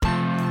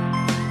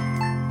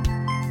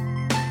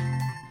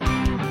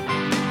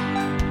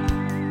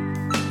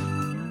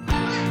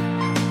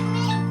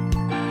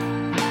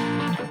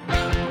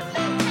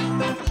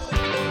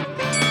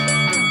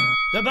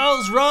The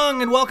bell's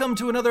rung, and welcome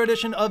to another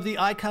edition of the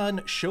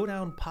Icon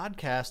Showdown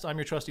podcast. I'm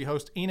your trusty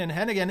host, Enan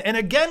Hennigan, and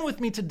again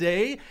with me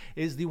today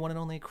is the one and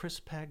only Chris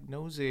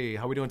Pagnosi.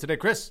 How are we doing today,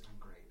 Chris? I'm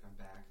great. I'm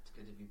back. It's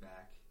good to be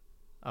back.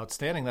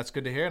 Outstanding. That's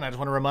good to hear. And I just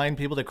want to remind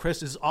people that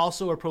Chris is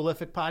also a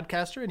prolific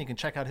podcaster, and you can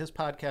check out his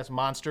podcast,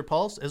 Monster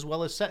Pulse, as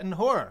well as Set in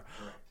Horror.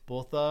 Correct.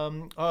 Both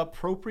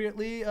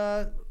appropriately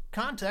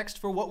context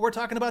for what we're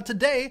talking about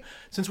today.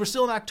 Since we're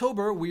still in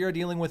October, we are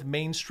dealing with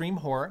mainstream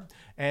horror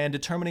and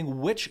determining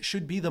which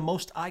should be the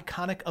most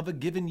iconic of a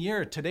given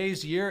year.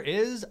 Today's year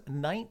is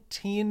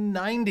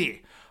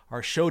 1990.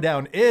 Our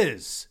showdown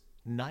is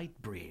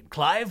Nightbreed.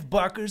 Clive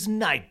Barker's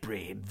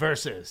Nightbreed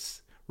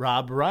versus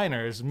Rob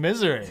Reiner's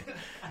Misery.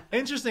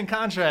 Interesting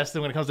contrast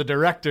when it comes to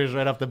directors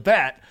right off the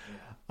bat.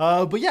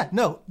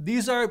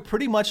 These are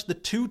pretty much the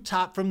two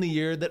top from the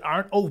year that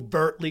aren't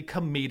overtly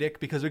comedic,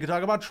 because we could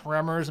talk about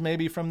Tremors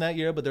maybe from that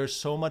year, but there's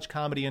so much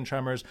comedy in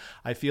Tremors.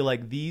 I feel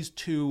like these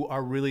two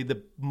are really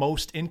the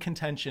most in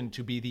contention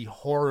to be the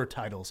horror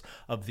titles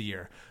of the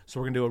year. So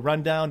we're going to do a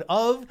rundown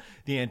of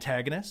the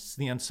antagonists,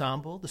 the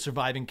ensemble, the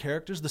surviving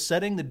characters, the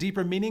setting, the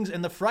deeper meanings,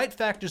 and the fright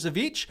factors of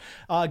each,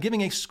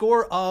 giving a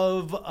score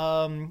of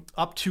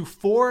up to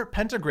 4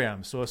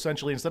 pentagrams. So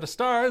essentially, instead of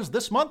stars,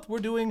 this month we're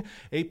doing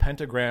a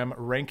pentagram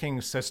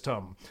ranking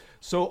system.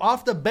 So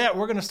off the bat,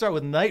 we're going to start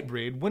with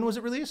Nightbreed. When was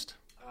it released?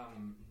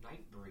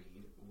 Nightbreed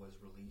was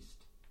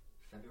released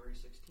February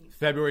 16th.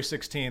 February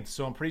 16th.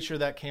 So I'm pretty sure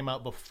that came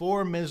out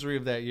before Misery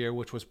of that year,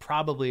 which was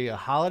probably a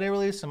holiday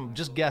release. I'm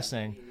just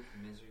guessing.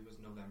 Misery was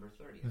November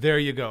 30th. There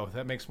you go.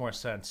 That makes more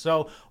sense.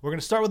 So we're going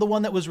to start with the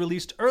one that was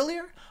released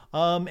earlier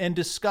and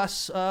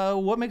discuss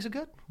what makes it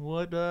good,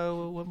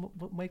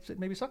 what makes it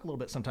maybe suck a little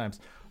bit sometimes.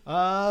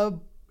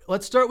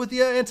 Let's start with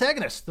the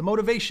antagonist, the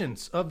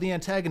motivations of the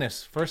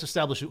antagonist. First,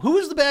 establish who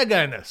is the bad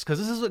guy in this, because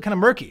this is kind of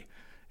murky.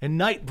 In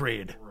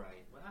Nightbreed.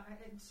 Right. Well,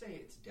 I'd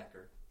say it's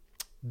Decker.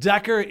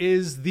 Decker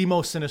is the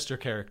most sinister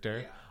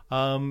character.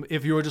 Yeah.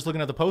 If you were just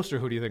looking at the poster,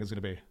 who do you think it's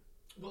going to be?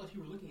 Well, if you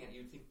were looking at it,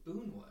 you'd think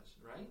Boone was,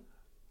 right?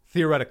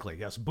 Theoretically,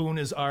 yes. Boone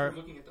is our If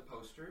you're looking at the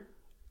poster.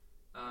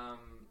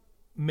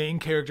 main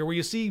character, where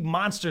you see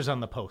monsters on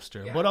the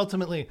poster. Yeah. But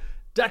ultimately,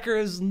 Decker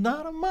is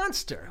not a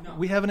monster. No.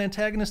 We have an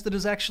antagonist that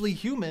is actually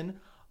human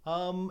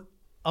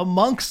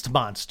amongst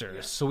monsters.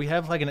 Yeah. So we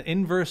have like an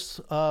inverse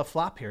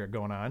flop here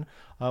going on,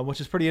 which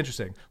is pretty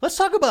interesting. Let's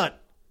talk about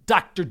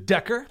Dr.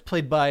 Decker,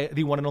 played by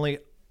the one and only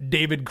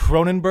David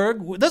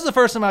Cronenberg. This is the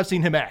first time I've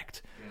seen him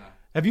act. Yeah.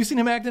 Have you seen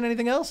him act in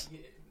anything else?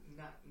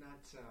 Not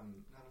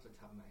off the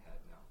top of my head,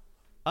 no.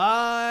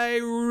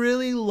 I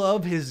really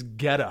love his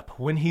getup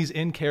when he's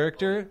in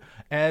character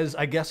as,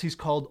 I guess he's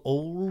called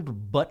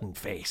Old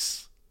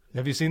Buttonface.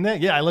 Have you seen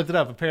that? Yeah, I looked it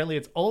up. Apparently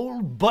it's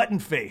Old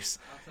Buttonface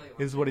I'll tell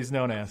you is what he's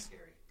known as.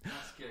 Scary. Not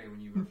scary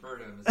when you refer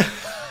to him as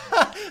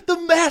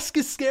The mask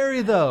is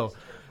scary, though.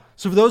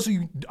 So for those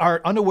who are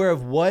unaware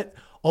of what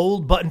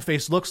Old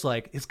Buttonface looks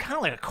like, it's kind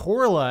of like a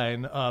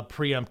Coraline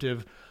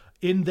preemptive,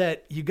 in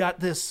that you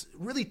got this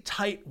really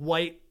tight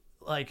white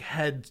like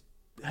head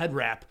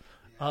wrap.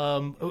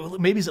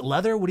 Maybe is it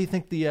leather? What do you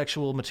think the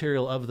actual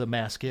material of the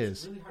mask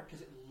It's is? really hard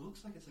because it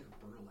looks like it's like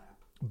a burlap.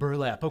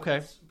 Burlap.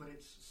 Okay. But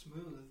it's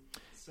smooth,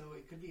 so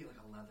it could be like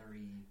a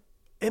leathery.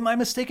 Am I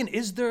mistaken?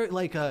 Is there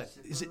like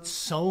is it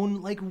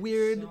sewn like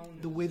weird? Sewn,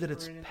 The there's way a that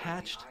it's zipper in it,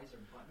 patched? The eyes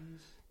are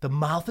buttons. The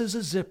mouth is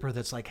a zipper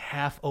that's like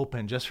half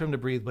open just for him to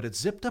breathe, but it's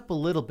zipped up a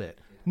little bit.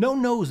 No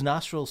nose,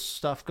 nostril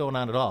stuff going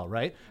on at all,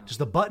 right? Just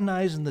the button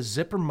eyes and the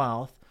zipper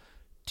mouth.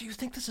 Do you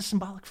think this is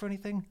symbolic for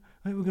anything?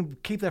 Maybe we can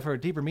keep that for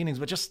deeper meanings,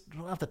 but just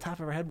off the top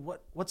of our head,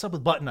 what's up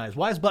with button eyes?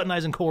 Why is button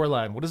eyes in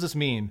Coraline? What does this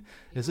mean?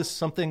 Is this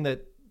something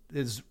that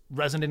is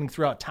resonating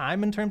throughout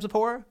time in terms of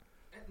horror?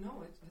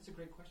 No, that's a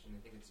great question.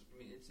 I think it's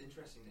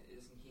interesting.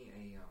 Isn't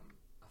he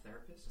a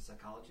therapist, a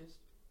psychologist?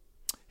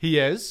 He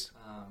is.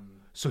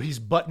 Um, So he's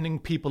buttoning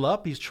people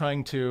up. He's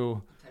trying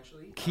to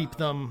potentially keep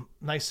them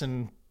nice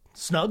and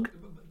snug.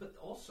 But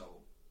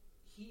also,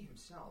 he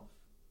himself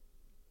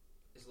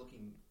is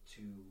looking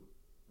to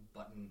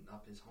button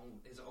up his own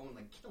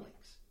like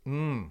killings.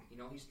 You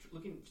know, he's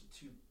looking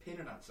to pin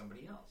it on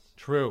somebody else.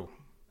 True.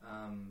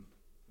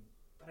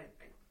 But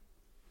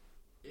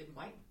it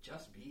might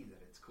just be that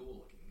it's cool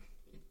looking.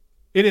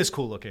 It is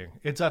cool looking.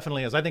 It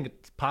definitely is. I think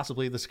it's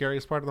possibly the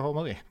scariest part of the whole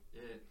movie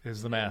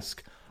is the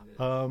mask.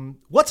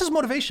 What's his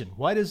motivation?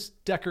 Why does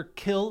Decker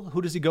kill?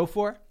 Who does he go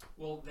for?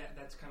 Well,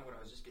 that's kind of what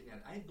I was just getting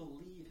at. I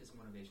believe his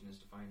motivation is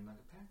to find like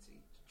a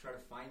patsy, to try to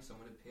find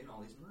someone to pin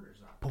all these murders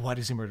on. But why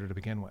does he murder to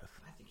begin with?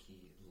 I think he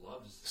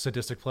loves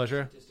Sadistic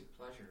pleasure? sadistic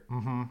pleasure.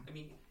 Mm-hmm. I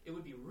mean, it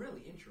would be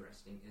really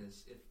interesting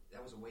is if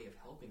that was a way of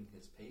helping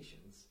his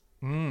patients.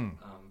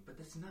 But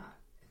that's not.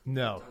 I think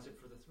No. He does it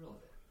for the thrill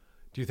of it.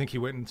 Do you think he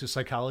went into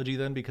psychology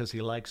then because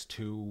he likes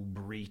to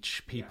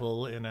breach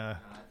people in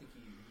a... I think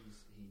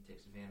he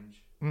takes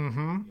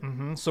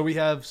advantage. So we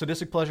have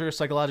sadistic pleasure,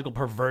 psychological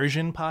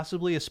perversion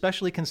possibly,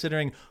 especially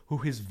considering who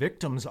his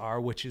victims are,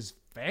 which is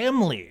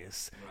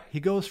families. Right. He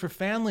goes for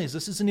families.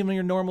 This isn't even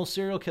your normal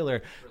serial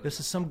killer. This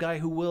is some guy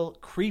who will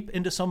creep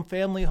into some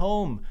family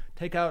home,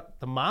 take out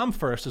the mom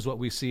first, is what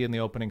we see in the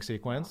opening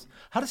sequence.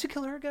 How does he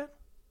kill her again?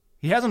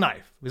 He has a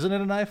knife. Isn't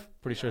it a knife?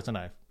 Pretty sure it's a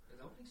knife.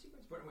 The opening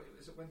sequence?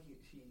 Is it when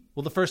he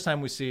Well, the first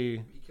time we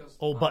see kills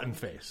old the mom in the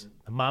Buttonface, kitchen,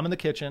 the mom in the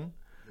kitchen,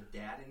 the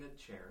dad in the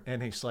chair,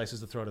 and he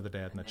slices the throat of the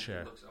dad in the and chair.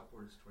 he looks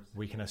upwards towards the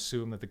We kid. can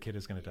assume that the kid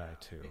is going to die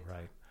too, big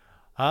right?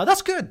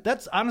 That's good.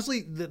 That's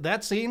honestly,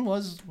 that scene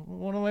was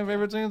one of my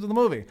favorite scenes of the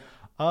movie.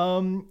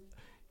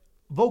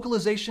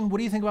 Vocalization, what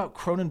do you think about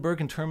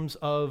Cronenberg in terms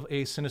of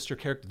a sinister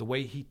character? The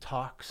way he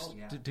talks, Oh,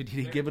 yeah. did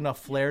he give enough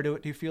flair to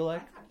it, do you feel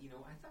like? I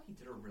thought he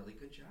did a really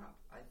good job.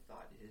 I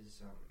thought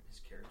his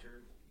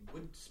character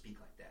would speak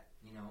like that,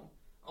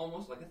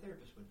 almost like a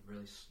therapist would,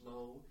 really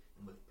slow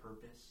and with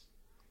purpose.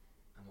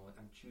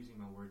 I'm choosing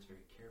my words very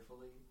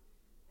carefully,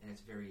 and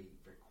it's very,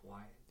 very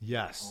quiet.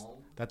 Yes.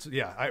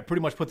 Calm. I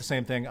pretty much put the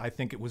same thing. I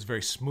think it was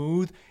very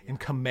smooth and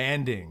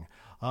commanding.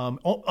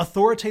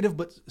 Authoritative,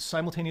 but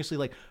simultaneously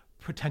like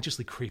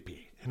pretentiously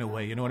creepy in a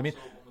way, you know what I mean?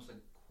 Also almost like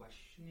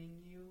questioning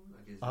you.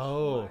 Like, is this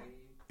Oh, why?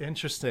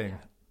 interesting.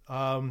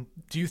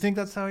 Do you think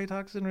that's how he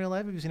talks in real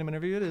life? Have you seen him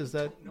interviewed? Is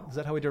that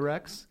how he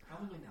directs?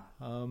 Probably not.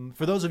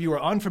 For those of you who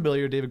are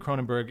unfamiliar, David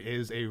Cronenberg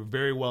is a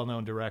very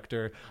well-known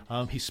director.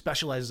 He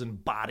specializes in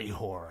body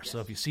horror. So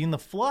if you've seen The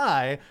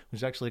Fly,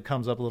 which actually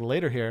comes up a little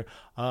later here,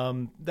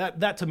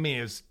 that to me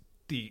is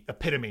the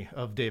epitome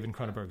of David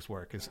Cronenberg's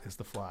work is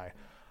The Fly.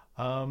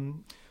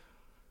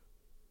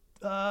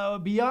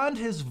 Beyond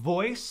his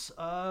voice,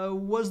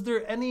 was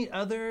there any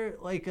other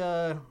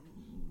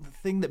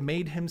thing that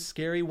made him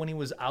scary when he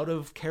was out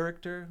of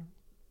character?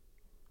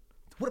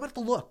 What about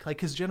the look?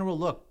 Like his general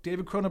look?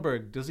 David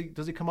Cronenberg, does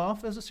he come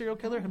off as a serial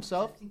killer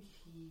himself? I think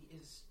he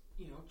is,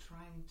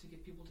 trying to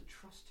get people to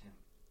trust him.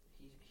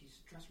 He's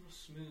dressed real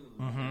smooth,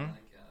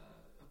 like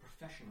a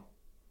professional.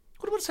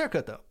 What about his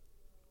haircut though?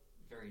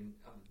 Very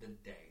of the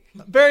day.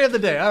 Very of the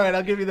day. All right,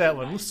 I'll give you that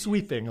one.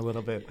 Sweeping a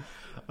little bit.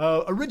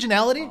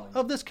 Originality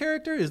of this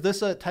character? Is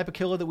this a type of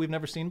killer that we've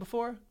never seen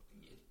before?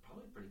 It's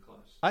probably pretty close.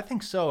 I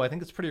think so. I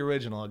think it's pretty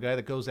original. A guy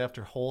that goes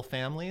after whole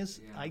families.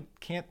 Yeah. I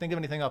can't think of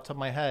anything off the top of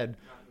my head.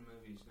 Not in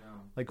movies, no.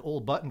 Like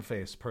old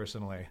Buttonface,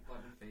 personally.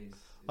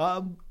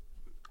 Buttonface.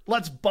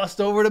 Let's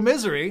bust over to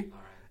Misery All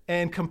right.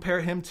 and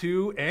compare him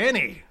to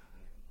Annie.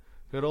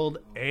 Good old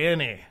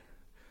Annie,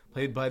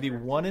 played by the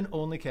one and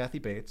only Kathy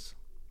Bates.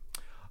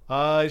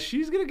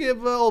 She's going to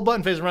give old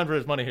Buttonface a run for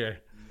his money here.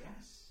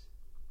 Yes.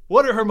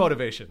 What are her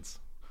motivations?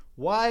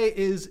 Why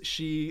is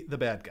she the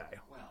bad guy?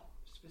 Well,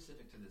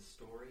 specific to this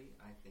story,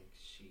 I think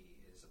she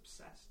is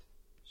obsessed.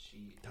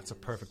 That's a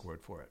perfect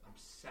word for it.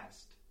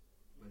 Obsessed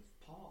with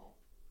Paul.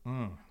 Mm.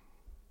 I'm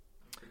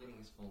forgetting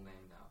his full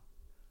name now.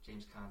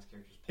 James Caan's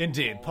character's Paul.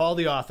 Indeed. Paul,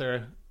 the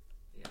author.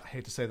 Yeah. I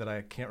hate to say that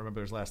I can't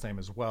remember his last name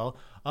as well.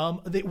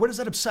 Where does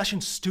that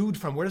obsession stewed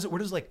from? Where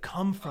does it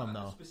come from, A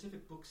though?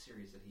 specific book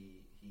series that he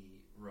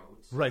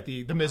wrote. Right,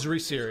 the Misery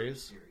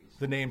series,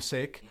 the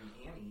namesake.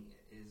 And Annie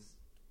is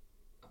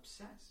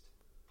obsessed.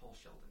 Paul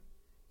Sheldon.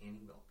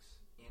 Annie Wilkes.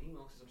 Annie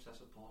Wilkes is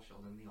obsessed with Paul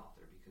Sheldon, the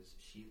author, because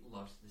she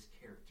loves this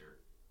character,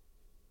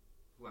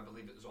 who I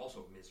believe is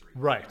also Misery.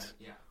 Right.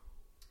 Yeah.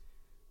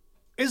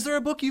 Is there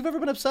a book you've ever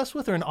been obsessed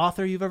with, or an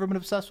author you've ever been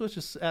obsessed with?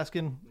 Just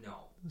asking. No.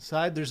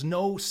 Aside, there's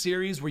no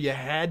series where you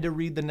had to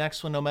read the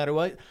next one no matter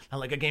what. Not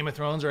like a Game of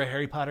Thrones or a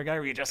Harry Potter guy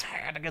where you just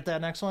had to get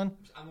that next one.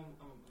 I'm a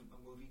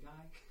movie guy.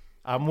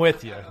 I'm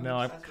with you. I'm No,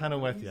 I'm obsessed kind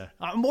of with with you. movies.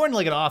 I'm more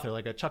like an author,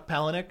 like a Chuck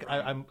Palahniuk.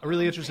 Right. I'm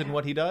really interested in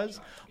what he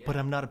does, Yeah. but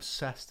I'm not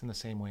obsessed in the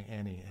same way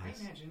Annie I is.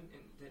 imagine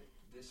that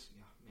this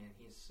man,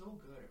 he is so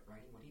good at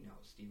writing what he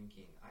knows, Stephen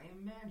King. I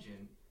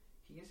imagine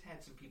he has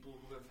had some people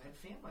who have had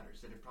fan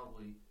letters that have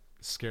probably.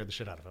 Scared the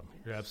shit out of him.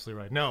 You're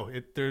absolutely right. No,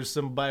 there's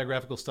some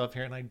biographical stuff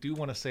here, and I do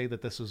want to say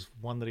that this was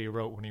one that he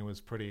wrote when he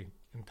was pretty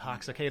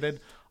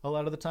intoxicated a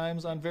lot of the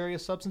times on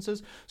various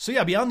substances. So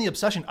yeah, beyond the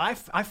obsession, I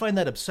find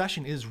that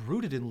obsession is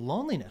rooted in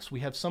loneliness.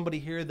 We have somebody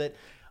here that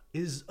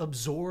is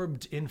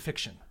absorbed in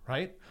fiction,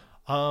 right?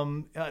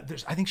 I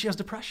think she has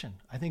depression.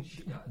 I think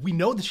we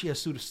know that she has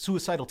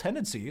suicidal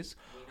tendencies.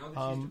 We know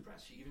that she's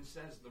depressed. She even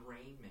says the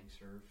rain makes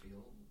her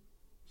feel.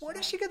 Where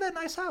did sad. she get that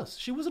nice house?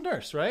 She was a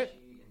nurse, right?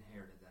 She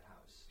inherited that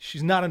house.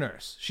 She's not a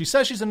nurse. She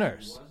says she's a She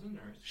nurse. was a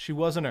nurse. She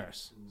was a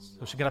nurse.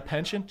 So she got a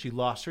pension. She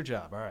lost her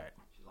job. All right.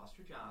 She lost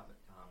her job.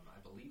 I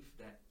believe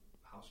that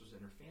house was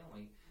in her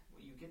family.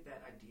 Well, you get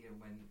that idea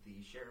when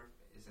the sheriff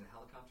is in a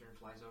helicopter and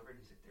flies over, and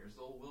he's like, "There's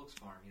the old Wilkes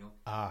farm."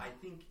 I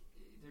think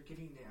they're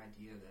giving the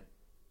idea that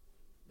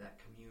that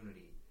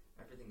community,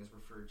 everything is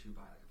referred to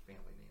by like a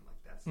family name,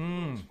 like that's the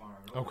Wilkes farm.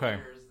 And over Okay.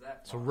 there is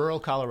that So farm. rural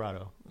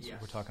Colorado is what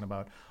Yes. we're talking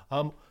about.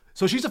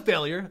 So she's a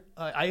failure.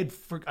 I'd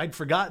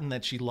forgotten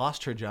that she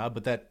lost her job,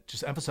 but that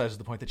just emphasizes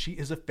the point that she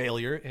is a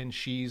failure, and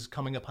she's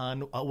coming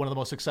upon one of the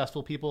most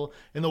successful people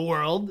in the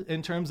world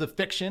in terms of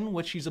fiction,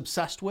 which she's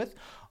obsessed with.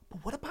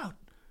 But what about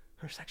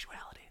her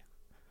sexuality?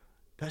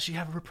 Does she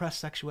have a repressed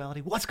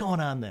sexuality? What's going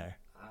on there?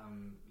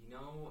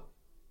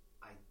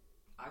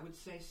 I would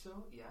say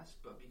so, yes,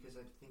 but because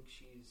I think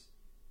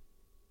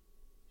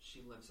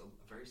she lives a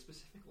very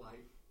specific life,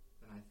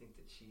 and I think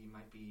that she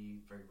might be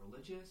very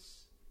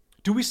religious.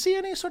 Do we see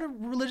any sort of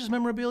religious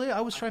memorabilia?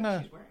 I was trying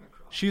to... She's wearing a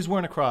cross. She's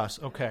wearing a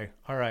cross. Okay.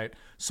 All right.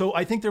 So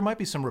I think there might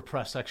be some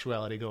repressed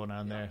sexuality going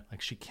on there.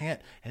 Like she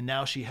can't. And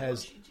now she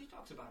has... Well, she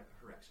talks about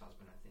her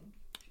ex-husband, I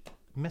think.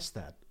 Missed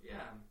that. Yeah.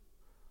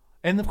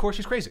 And of course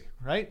she's crazy,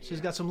 right?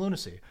 She's got some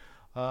lunacy.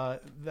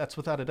 That's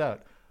without a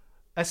doubt.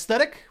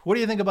 Aesthetic? What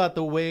do you think about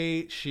the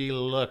way she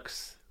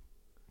looks?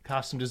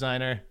 Costume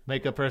designer,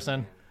 makeup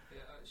person? Yeah,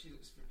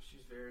 she's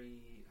very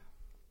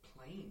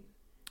plain.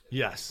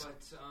 Yes. But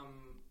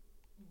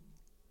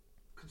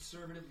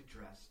conservatively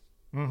dressed.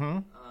 Mm-hmm.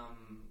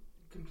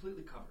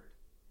 Completely covered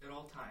at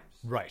all times.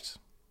 Right.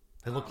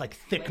 They look like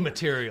thick layers,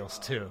 materials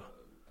too.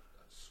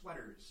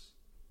 Sweaters,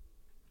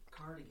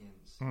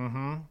 cardigans.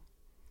 Mm-hmm.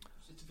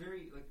 It's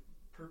very like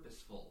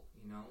purposeful,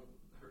 you know.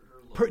 Her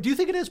look. Do you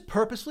think it is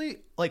purposely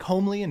like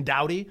homely and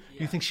dowdy? Yeah.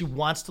 Do you think she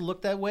wants to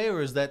look that way,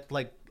 or is that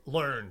like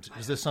learned?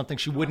 Is this something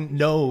she wouldn't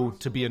know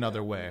to be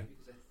another way?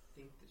 Because I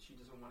think that she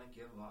doesn't want to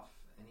give off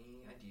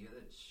any idea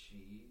that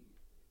she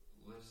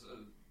lives a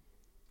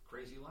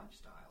crazy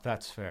lifestyle.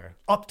 That's fair.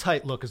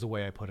 Uptight look is the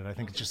way I put it. I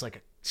think it's just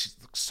like she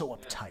looks so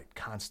uptight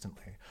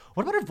constantly.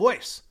 What about her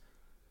voice?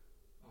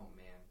 Oh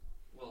man,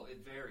 well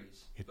it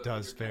varies. It But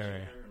does when you're vary.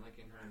 catching her, like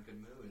in her good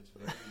mood, it's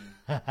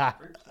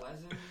very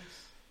pleasant.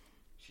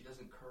 She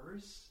doesn't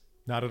curse.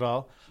 Not at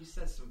all. She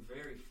says some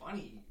very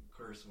funny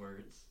curse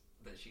words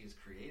that she has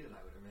created,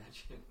 I would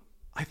imagine.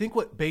 I think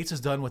what Bates has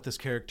done with this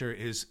character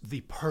is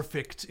the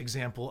perfect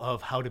example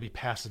of how to be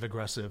passive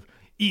aggressive,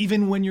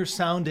 even when you're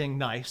sounding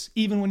nice,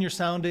 even when you're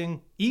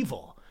sounding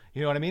evil.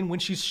 You know what I mean? When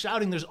she's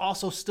shouting, there's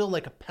also still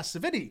like a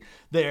passivity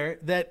there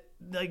that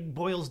like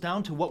boils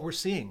down to what we're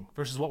seeing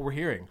versus what we're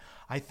hearing.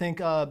 I think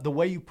the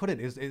way you put it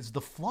is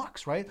the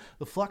flux, right?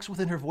 The flux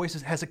within her voice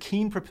has a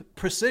keen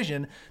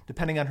precision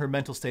depending on her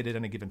mental state at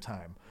any given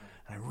time.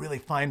 And I really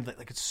find that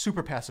like it's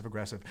super passive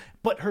aggressive,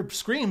 but her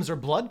screams are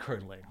blood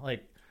curdling.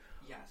 Like,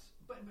 Yes,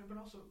 but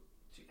also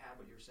to add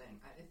what you're saying,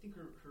 I think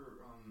her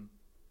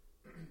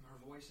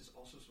voice is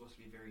also supposed to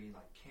be very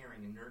like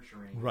caring and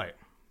nurturing. right.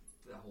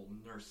 The whole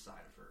nurse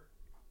side of her,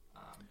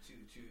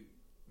 to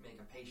make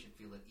a patient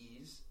feel at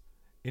ease.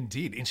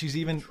 Indeed. And she's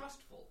even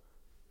Trustful.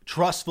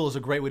 trustful is a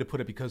great way to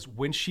put it, because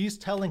when she's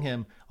telling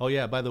him, oh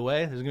yeah, by the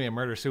way, there's gonna be a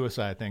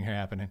murder-suicide thing here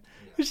happening.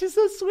 Yeah. She's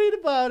so sweet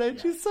about it.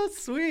 Yeah. She's so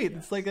sweet. Yeah.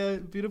 It's like a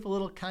beautiful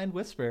little kind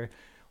whisper.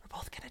 We're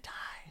both gonna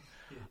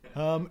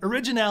die.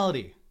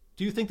 Originality.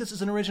 Do you think this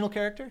is an original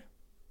character?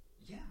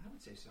 Yeah, I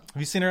would say so.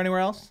 Have you seen her anywhere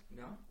else?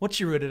 No, What's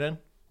she rooted in?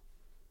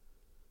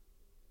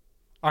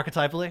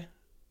 Archetypally?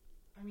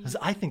 I mean, 'Cause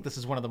I think this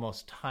is one of the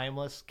most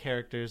timeless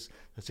characters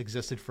that's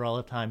existed for all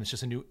of time. It's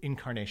just a new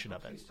incarnation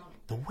of it. please tell me.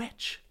 The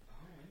witch.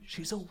 Oh,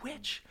 She's a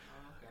witch.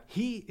 okay.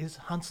 He is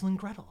Hansel and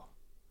Gretel.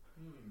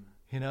 Hmm.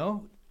 You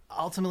know?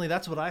 Ultimately,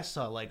 that's what I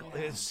saw. Like,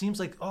 it seems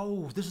like,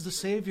 oh, this is the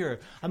savior.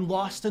 I'm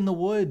lost in the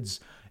woods.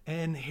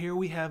 And here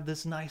we have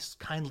this nice,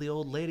 kindly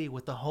old lady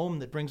with the home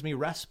that brings me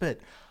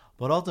respite.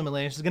 But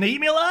ultimately, she's going to eat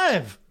me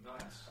alive. No,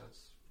 that's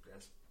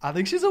I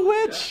think she's a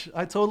witch.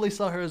 I totally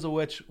saw her as a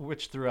witch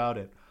throughout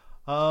it.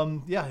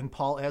 And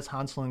Paul as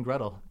Hansel and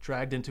Gretel,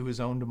 dragged into his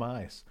own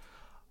demise.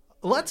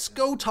 Let's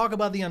go talk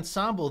about the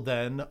ensemble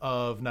then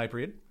of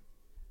Nightbreed.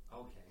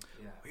 okay.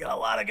 Yeah, We got a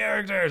lot of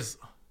characters.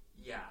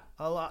 yeah.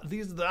 A lot.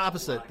 These are the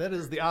opposite. That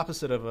is the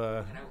opposite of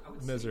And I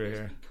would misery say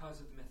here. this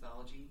because of the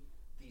mythology,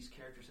 these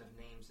characters have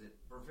names that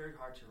were very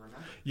hard to remember.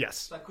 Yes.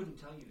 So I couldn't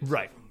tell you. This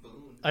Right. From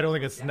Boone. I don't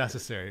think it's Yeah.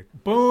 necessary.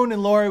 Boone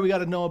and Laurie, we got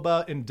to know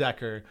about, and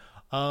Decker.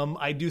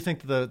 I do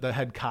think the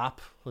head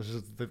cop, which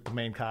is the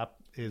main cop,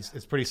 is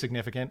pretty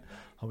significant.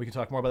 We can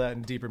talk more about that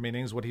in deeper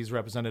meanings, what he's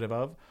representative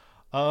of.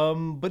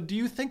 But do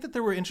you think that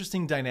there were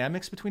interesting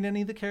dynamics between any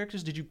of the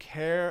characters? Did you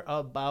care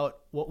about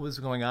what was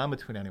going on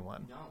between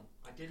anyone? No,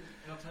 I didn't,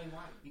 and I'll tell you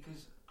why.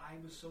 Because I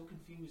was so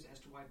confused as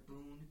to why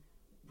Boone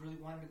really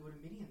wanted to go to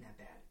Midian that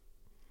bad.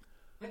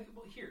 Like,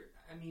 well, here,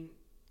 I mean,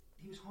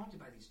 he was haunted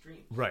by these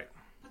dreams, Right.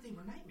 but they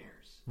were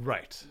nightmares.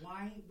 Right.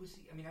 Why was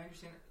he? I mean, I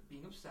understand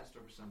being obsessed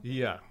over something.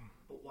 Yeah.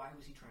 But why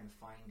was he trying to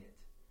find it?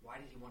 Why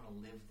did he want to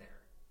live there?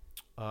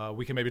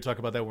 We can maybe talk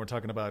about that when we're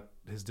talking about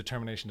his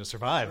determination to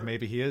survive. Sure.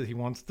 Maybe he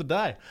wants to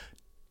die.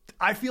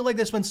 I feel like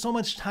they spend so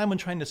much time on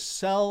trying to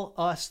sell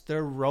us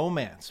their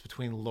romance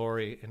between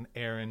Laurie and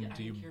Aaron. Yeah, I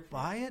Do you didn't care for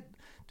buy it?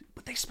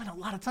 But they spend a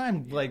lot of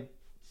time like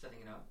Setting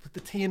it up. with the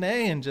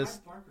TNA and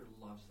just Clive Barker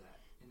loves that.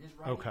 In his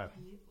writing, Okay.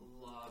 he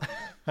loves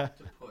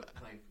to put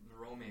like the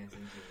romance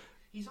into it.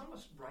 He's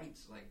almost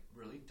writes like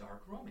really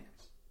dark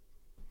romance.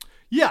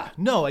 yeah.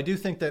 No, I do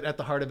think that at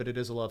the heart of it, it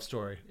is a love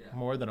story Yeah.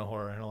 more than a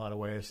horror in a lot of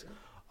ways.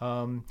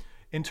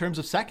 In terms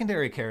of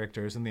secondary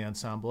characters in the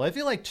ensemble, I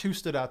feel like two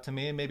stood out to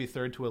me, and maybe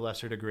third to a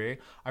lesser degree.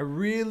 I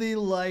really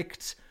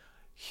liked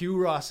Hugh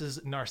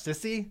Ross's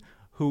Narcissi,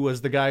 who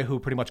was the guy who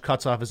pretty much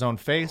cuts off his own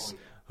face,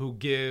 who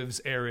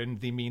gives Aaron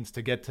the means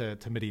to get to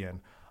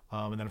Midian.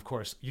 And then, of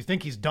course, you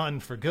think he's done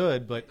for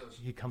good, but Those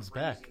he comes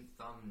crazy back.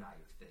 thumb knife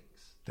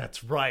things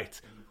That's right.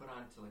 that you put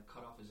on to like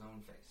cut off his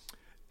own face.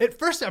 At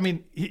first, I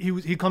mean,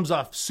 he comes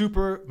off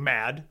super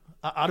mad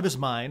out of his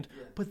mind.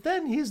 Yeah. But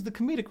then he's the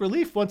comedic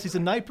relief once he's a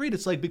Nightbreed.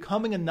 It's like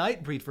becoming a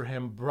Nightbreed for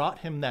him brought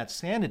him that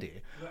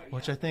sanity, Right,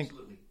 which yeah, I think.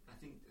 absolutely. I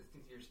think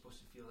you're supposed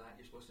to feel that.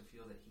 You're supposed to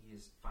feel that he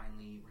is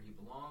finally where he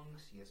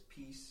belongs. He has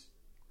peace.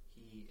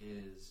 He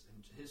is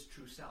his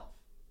true self.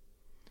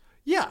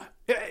 Yeah.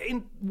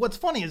 And what's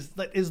funny is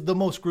that is the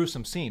most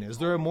gruesome scene. Is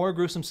there a more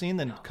gruesome scene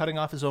than cutting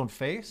off his own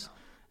face? No.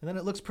 And then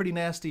it looks pretty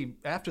nasty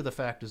after the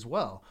fact as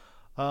well.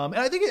 And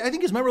I think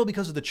it's memorable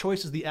because of the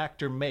choices the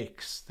actor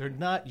makes. They're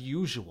not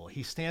usual.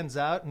 He stands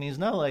out, and he's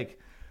not like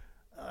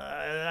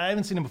I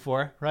haven't seen him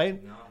before,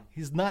 right? No.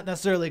 He's not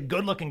necessarily a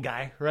good-looking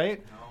guy,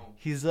 right? No.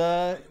 He's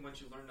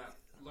Once you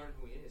learn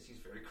who he is, he's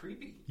very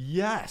creepy.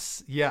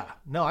 Yes, yeah.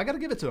 No, I got to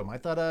give it to him. I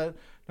thought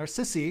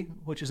Narcissi,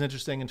 which is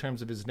interesting in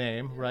terms of his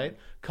name, right?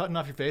 Cutting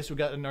off your face. We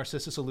got a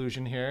Narcissus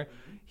illusion here.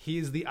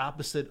 He's the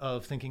opposite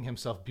of thinking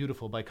himself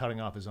beautiful by cutting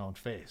off his own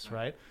face,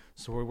 right?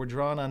 So we're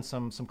drawing on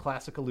some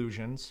classic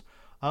illusions.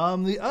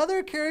 The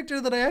other character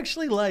that I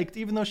actually liked,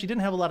 even though she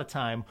didn't have a lot of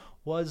time,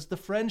 was the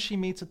friend she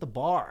meets at the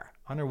bar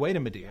on her way to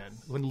Median.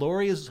 When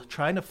Laurie is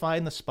trying to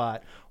find the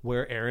spot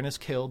where Aaron is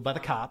killed by the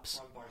cops,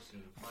 Fun bar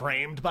scene.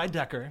 framed by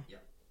Decker. Yeah.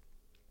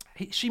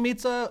 She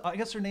meets I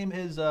guess her name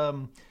is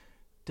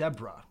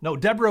Deborah. No,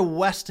 Deborah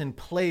Weston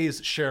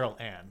plays Cheryl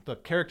Ann. The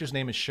character's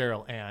name is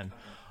Cheryl Ann.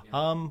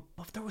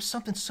 But there was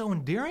something so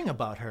endearing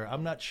about her.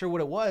 I'm not sure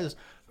what it was.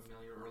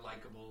 Familiar or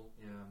likable.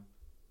 Yeah.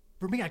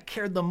 For me, I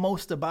cared the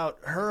most about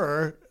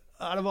her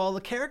out of all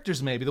the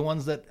characters, maybe the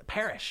ones that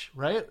perish,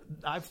 right?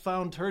 I've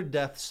found her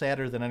death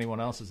sadder than anyone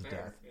else's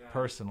death,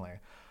 personally.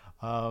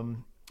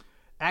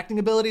 Acting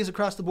abilities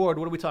across the board.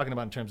 What are we talking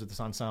about in terms of this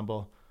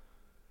ensemble?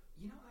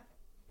 You know,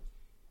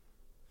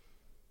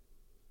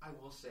 I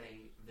will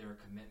say their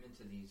commitment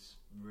to these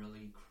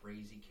really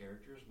crazy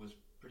characters was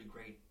pretty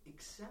great,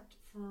 except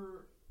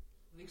for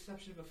the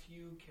exception of a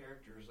few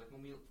characters. Like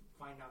when we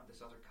find out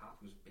this other cop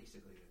who's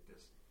basically like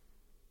this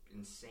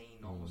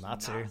insane, almost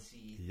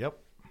Nazi. Yep.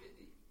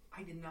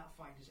 I did not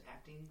find his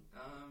acting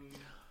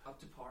up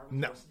to par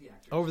with the rest of the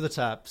actors. Over the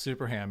top,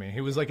 super hammy.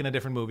 He was like in a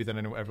different movie than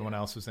everyone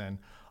else was in.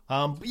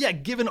 But yeah,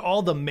 given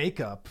all the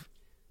makeup,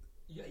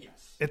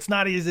 yes. it's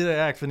not easy to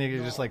act when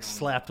you're just like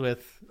slapped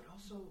with. But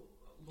also,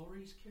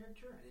 Laurie's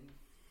character, I didn't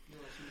feel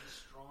like she was a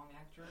strong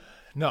actor.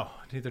 No,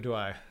 neither do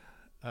I.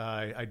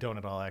 I don't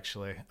at all,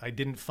 actually. I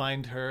didn't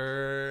find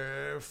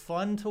her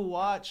fun to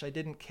watch. I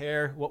didn't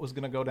care what was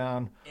going to go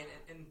down.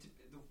 And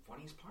the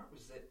funniest part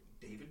was that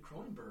David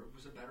Cronenberg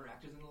was a better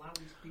actor than a lot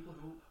of these people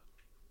who...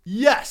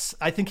 Yes,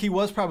 I think he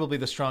was probably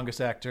the strongest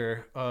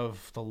actor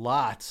of the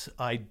lot.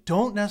 I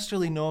don't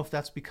necessarily know if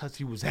that's because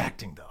he was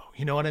acting, though.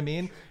 You know what I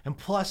mean? Sure. And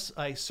plus,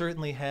 I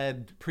certainly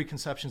had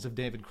preconceptions of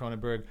David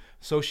Cronenberg,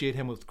 associate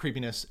him with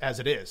creepiness as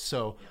it is.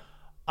 So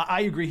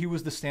I agree he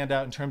was the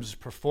standout in terms of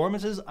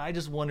performances. I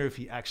just wonder if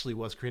he actually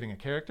was creating a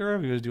character or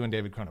if he was doing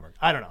David Cronenberg.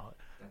 I don't know.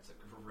 That's a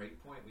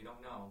great point. We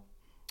don't know.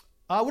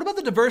 What about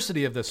the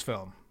diversity of this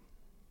film?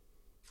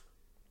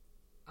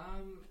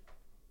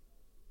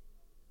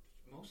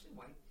 Mostly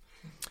white.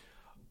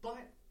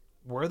 But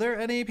were there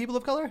any people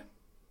of color?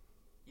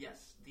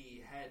 Yes,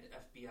 the head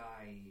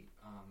FBI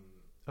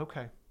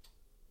okay.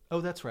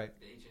 Oh, that's right.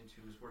 agent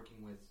who was working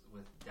with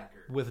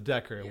Decker. With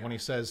Decker, when he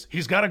says,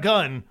 he's got a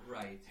gun,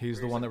 right.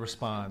 he's the one that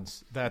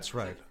responds. That's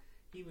right. Like,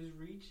 he was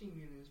reaching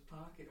in his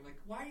pocket. I'm like,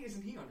 why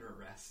isn't he under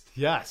arrest?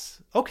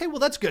 Yes. Okay, well,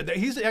 that's good.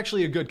 He's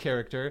actually a good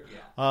character,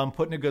 Yeah.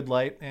 put in a good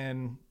light.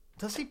 And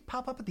does he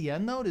pop up at the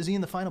end, though? Is he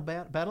in the final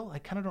battle? I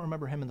kind of don't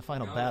remember him in the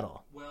final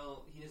battle.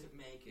 Well, he doesn't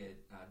make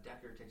it.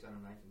 Decker takes out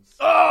a knife and...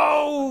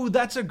 Oh,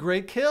 that's a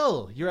great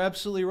kill. You're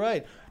absolutely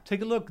right.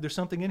 Take a look. There's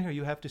something in here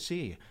you have to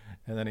see.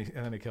 And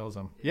then he kills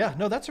him. Yeah,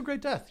 no, that's a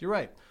great death. You're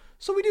right.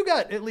 So we do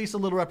got at least a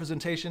little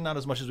representation, not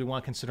as much as we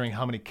want, considering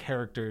how many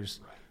characters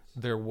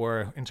there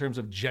were in terms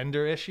of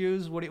gender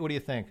issues. What do you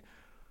think?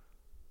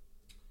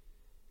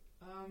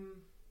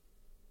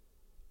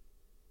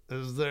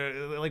 Is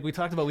there, like we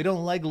talked about, we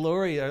don't like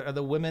Laurie. Are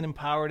the women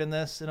empowered in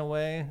this in a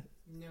way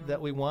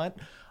that we want?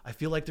 I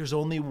feel like there's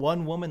only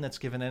one woman that's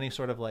given any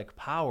sort of like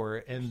power,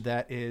 and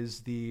that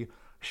is the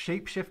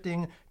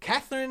shape-shifting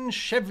Catherine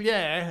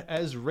Chevalier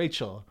as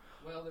Rachel.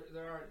 Well,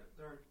 there are.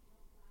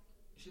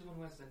 She's the one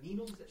who has the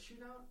needles that shoot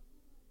out.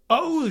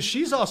 Oh,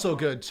 she's also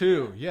good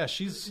too. Yeah,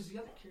 she's. Because the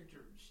other character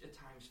at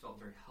times felt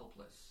very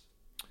helpless.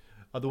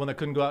 The one that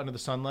couldn't go out into the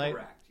sunlight.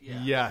 Correct.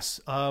 Yeah.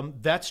 Yes,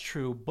 that's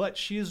true. But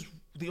she's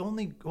the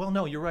only. Well,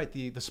 no, you're right.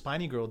 The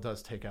spiny girl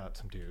does take out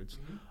some dudes.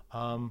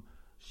 Mm-hmm.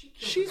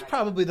 She's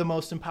probably the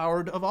most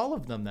empowered of all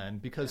of them then,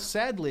 because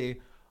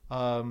sadly,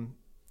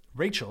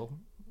 Rachel,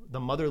 the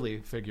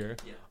motherly figure,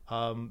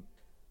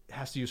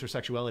 has to use her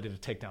sexuality to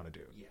take down a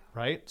dude. Yeah.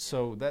 Right?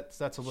 So that's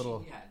a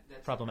little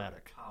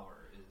problematic.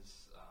 Power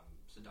is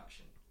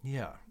seduction.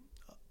 Yeah.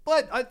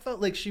 But I felt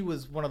like she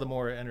was one of the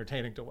more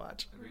entertaining to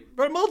watch. Agreed.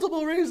 For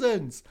multiple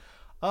reasons.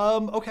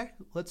 Okay,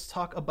 let's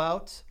talk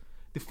about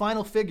the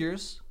final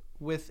figures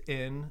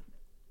within...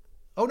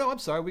 Oh, no, I'm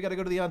sorry. We got to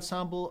go to the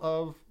Ensemble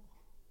of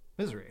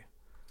Misery.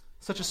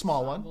 Such a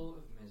small one. Ensemble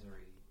of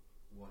Misery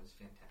was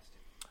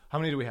fantastic. How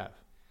many do we have?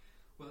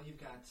 Well,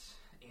 you've got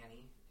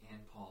Annie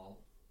hand, Paul,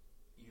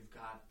 you've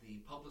got the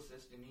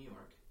publicist in New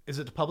York. Is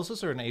it a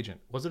publicist or an agent?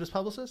 Was it his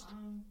publicist?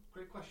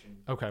 Great question.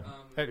 Okay.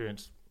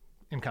 It's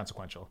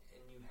inconsequential.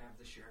 And you have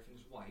the sheriff and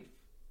his wife.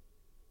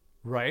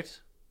 Right.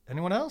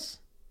 Anyone else?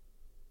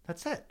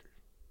 That's it.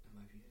 That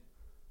might be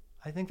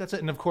it. I think that's it.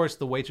 And of course,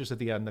 the waitress at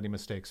the end that he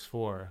mistakes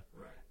for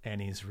Right.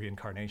 Annie's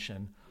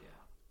reincarnation.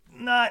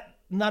 Yeah.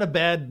 Not a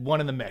bad one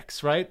in the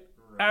mix, right?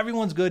 Right.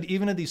 Everyone's good,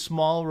 even in these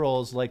small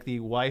roles like the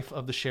wife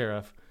of the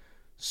sheriff.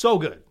 So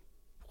good.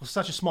 Well,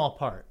 such a small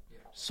part. Yeah.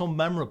 So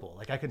memorable.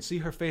 Like I can see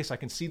her face, I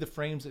can see the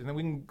frames, and then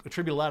we can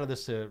attribute a lot of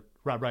this to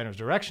Rob Reiner's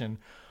direction.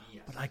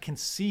 Yes. But I can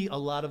see a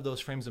lot of those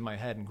frames in my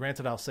head. And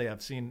granted, I'll say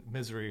I've seen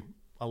Misery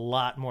a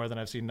lot more than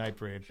I've seen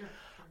Nightbreed. Sure.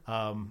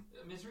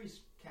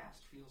 Misery's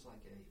cast feels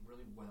like a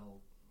really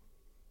well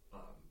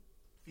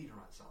theater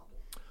ensemble.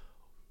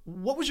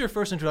 What was your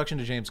first introduction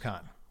to James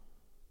Caan?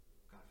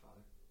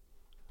 Godfather.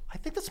 I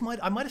think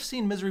I might have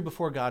seen Misery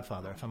before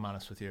Godfather, if I'm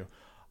honest with you.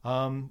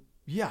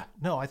 Yeah,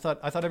 no, I thought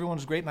everyone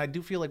was great, and I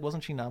do feel like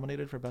wasn't she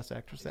nominated for Best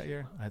Actress that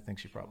year? I think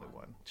she probably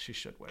won. She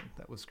should win.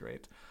 That was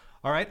great.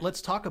 All right,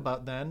 let's talk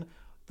about then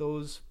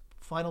those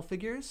final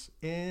figures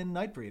in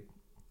Nightbreed.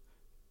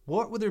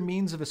 What were their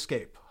means of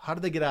escape? How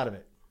did they get out of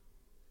it?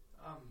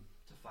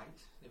 To fight.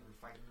 They were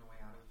fighting their way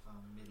out of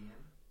Midian,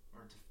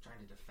 or trying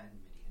to defend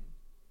Midian.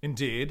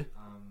 Indeed.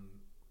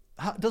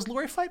 Does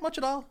Laurie fight much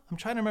at all? I'm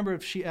trying to remember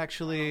if she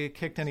actually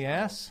kicked any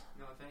ass.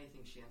 No, if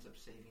anything, she ends up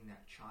saving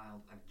that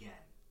child again.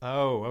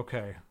 Oh,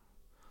 okay.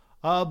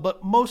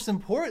 But most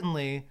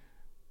importantly,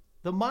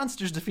 the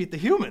monsters defeat the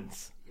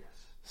humans. Yes.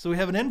 So we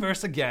have an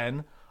inverse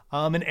again.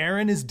 And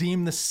Aaron is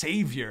deemed the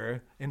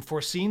savior and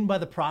foreseen by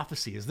the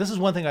prophecies. This is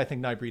one thing I think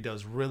Nightbreed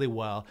does really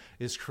well,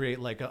 is create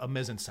like a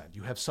mise-en-scène.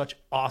 You have such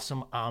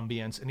awesome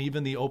ambience, and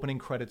even the opening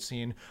credit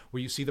scene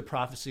where you see the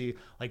prophecy,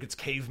 like it's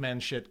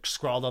caveman shit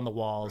scrawled on the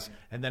walls, right.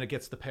 And then it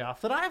gets the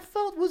payoff that I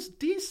felt was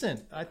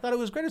decent. I thought it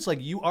was great. It's like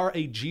you are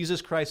a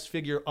Jesus Christ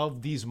figure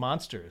of these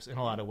monsters in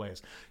a lot of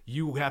ways.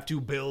 You have to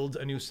build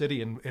a new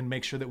city and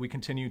make sure that we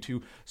continue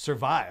to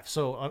survive.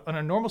 So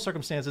under normal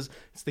circumstances,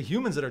 it's the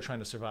humans that are trying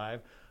to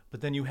survive. But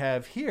then you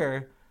have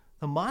here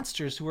the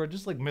monsters who are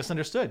just like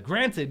misunderstood.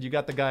 Granted, you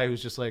got the guy who's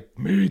just like,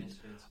 meat,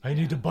 I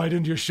need to bite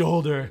into your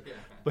shoulder. Yeah.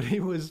 But he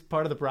was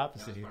part of the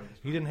prophecy.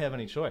 He didn't have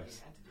any choice.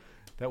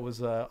 That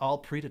was all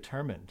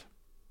predetermined.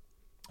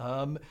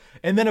 And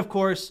then, of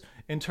course,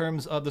 in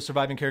terms of the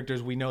surviving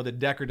characters, we know that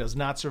Decker does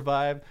not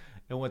survive.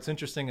 And what's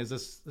interesting is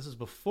this is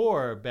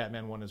before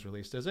Batman 1 is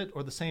released, is it?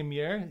 Or the same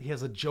year? He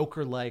has a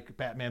Joker-like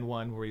Batman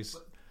 1 where he's...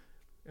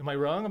 Am I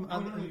wrong? No,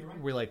 you're right.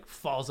 Where he like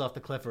falls off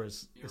the cliff or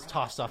is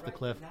tossed off the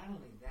cliff. Not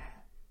only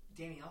that,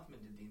 Danny Elfman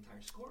did the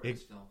entire score of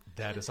this film.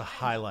 That is a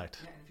highlight.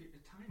 Yeah, and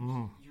at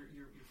times you're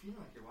feeling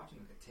like you're watching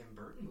like a Tim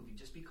Burton movie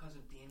just because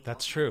of Danny.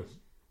 That's Elfman's, true.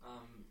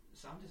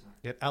 Sound design.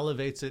 It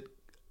elevates it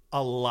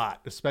a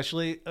lot,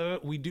 especially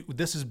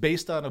this is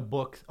based on a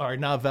book or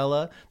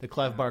novella that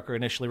Clive Barker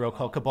initially wrote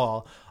called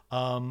Cabal.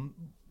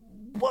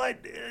 But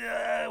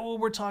when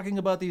we're talking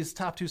about these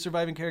top two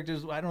surviving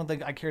characters, I don't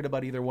think I cared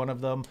about either one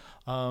of them.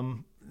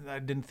 I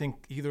didn't think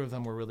either of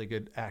them were really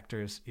good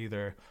actors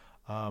either.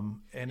 You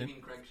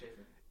mean Craig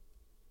Schaefer?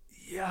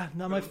 Yeah,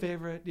 not my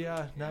favorite.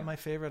 Yeah, not my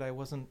favorite. I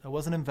wasn't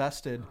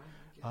invested,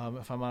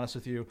 if I'm honest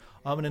with you.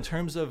 And in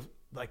terms of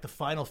like the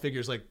final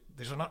figures, like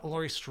there's not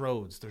Laurie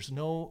Strode's. There's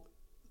no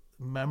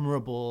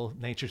memorable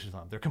nature to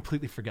them. They're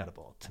completely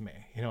forgettable to me.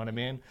 You know what I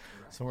mean?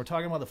 Right. So when we're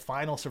talking about the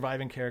final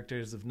surviving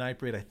characters of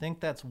Nightbreed, I think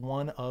that's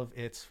one of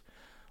its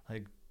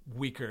like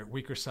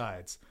weaker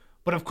sides.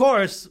 But of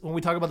course, when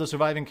we talk about the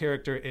surviving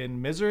character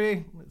in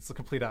Misery, it's the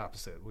complete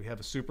opposite. We have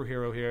a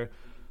superhero here.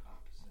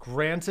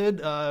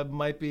 Granted,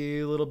 might be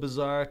a little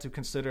bizarre to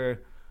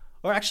consider,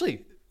 or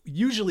actually,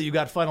 usually you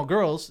got final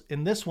girls.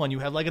 In this one, you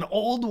have like an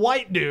old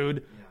white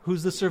dude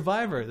who's the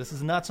survivor. This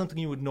is not something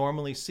you would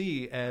normally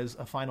see as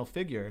a final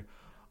figure.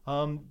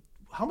 How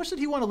much did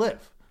he want to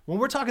live? When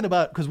we're talking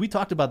about, because we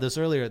talked about this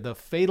earlier, the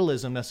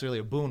fatalism necessarily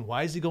of Boone.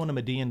 Why is he going to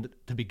Median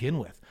to begin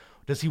with?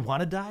 Does he want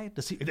to die?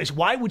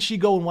 Why would she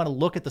go and want to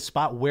look at the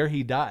spot where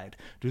he died?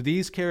 Do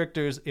these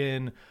characters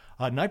in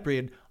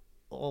Nightbreed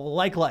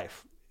like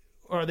life?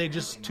 Or are they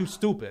just too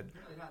stupid?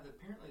 Apparently not.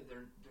 Apparently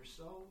they're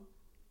so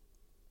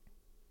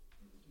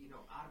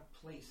out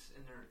of place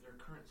in their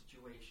current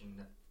situation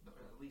that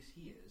at least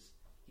he is.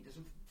 He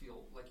doesn't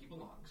feel like he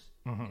belongs.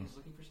 Mm-hmm. And he's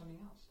looking for something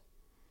else.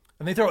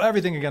 And they throw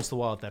everything against the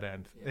wall at that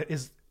end. Yeah.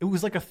 It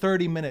was like a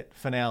 30-minute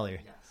finale.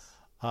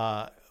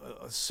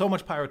 Yes. So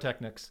much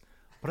pyrotechnics.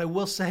 But I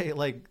will say,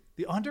 like,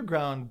 the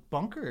underground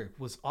bunker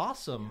was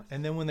awesome. Yes.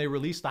 And then when they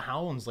released the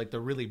Hounds, like the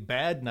really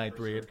bad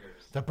Nightbreed,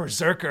 the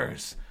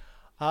Berserkers,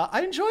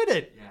 I enjoyed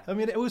it. Yeah. I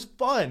mean, it was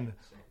fun.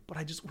 Same. But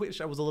I just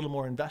wish I was a little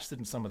more invested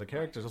in some of the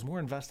characters. I was more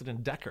invested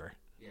in Decker.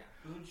 Yeah,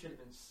 Boone should have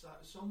been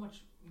so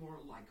much more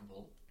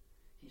likable.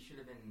 He should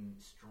have been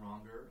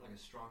stronger, like a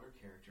stronger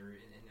character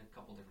in a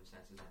couple different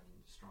senses. I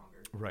mean,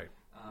 stronger. Right.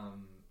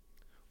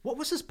 What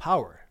was his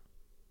power?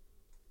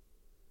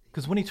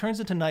 Because when he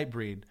turns into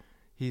Nightbreed,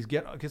 he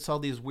gets all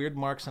these weird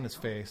marks on his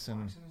face.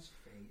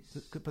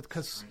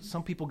 Because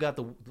some people got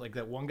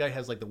that one guy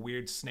has like the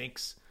weird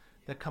snakes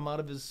that come out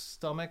of his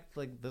stomach,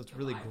 like that's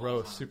really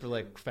gross, super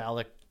like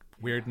phallic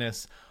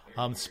weirdness.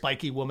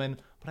 Spiky woman,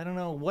 but I don't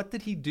know, what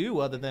did he do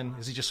other than,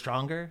 is he just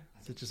stronger?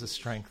 Is it just a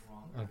strength?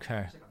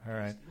 Okay, all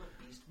right.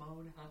 Beast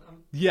mode.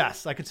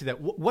 Yes, I could see that.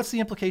 What's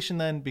the implication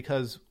then?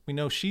 Because we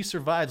know she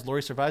survives,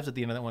 Laurie survives at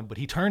the end of that one, but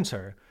he turns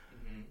her.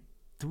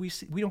 Do we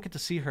see? We don't get to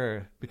see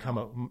her become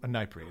a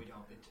Nightbreed. No, we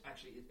don't.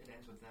 It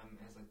ends with them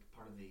as like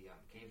part of the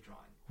cave drawing.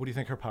 What do you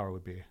think her power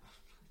would be?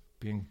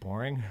 Being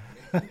boring?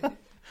 She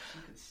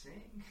could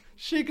sing.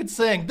 She could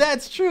sing.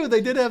 That's true.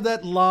 They did have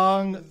that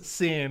long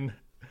scene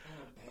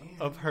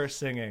of her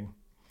singing.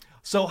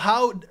 So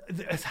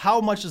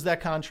how much does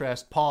that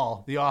contrast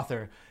Paul, the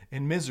author,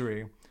 in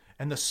Misery,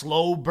 and the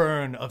slow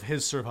burn of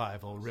his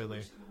survival,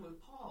 really?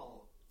 With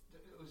Paul, it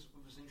was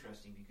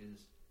interesting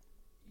because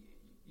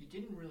you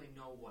didn't really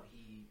know what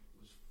he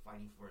was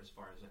fighting for as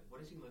far as like,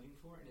 what is he living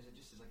for? And is it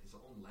just like his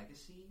own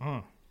legacy?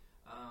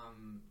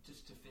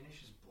 Just to finish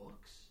his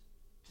books?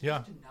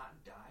 Just to not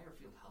die or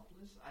feel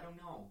helpless? I don't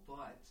know,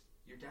 but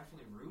you're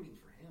definitely rooting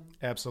for him.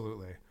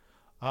 Absolutely.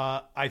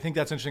 I think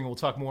that's interesting. We'll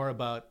talk more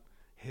about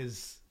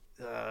his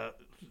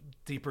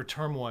deeper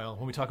turmoil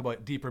when we talk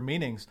about deeper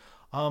meanings.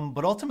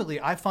 But ultimately,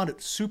 I found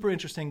it super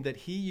interesting that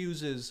he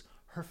uses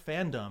her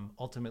fandom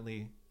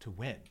ultimately to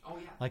win. Oh,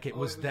 yeah. Like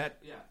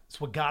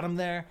it's what got him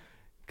there,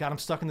 got him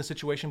stuck in the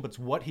situation, but it's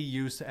what he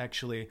used to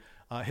actually,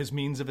 his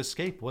means of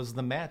escape was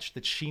the match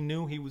that she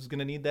knew he was going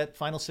to need that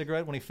final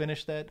cigarette when he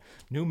finished that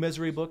new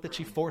Misery book that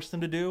she forced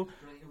him to do.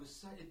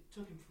 It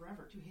took him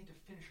forever, too. He had to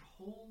finish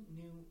a whole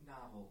new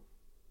novel.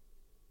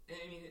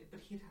 I mean,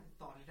 but he had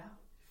thought it out.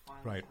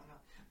 Finally thought it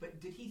out.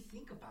 But did he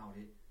think about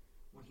it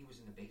when he was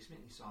in the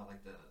basement and he saw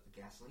like the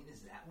gasoline?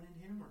 Is that when it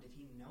hit him, or did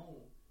he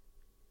know?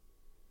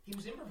 He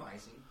was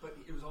improvising, but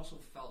it was also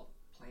felt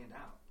planned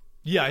out.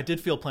 Yeah, it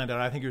did feel planned out.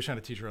 I think he was trying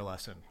to teach her a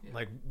lesson. Yeah.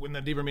 Like when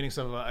the deeper meaning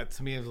stuff,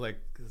 to me, it was like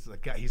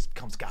he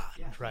becomes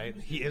God, right?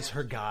 He is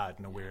her God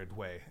in a weird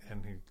way,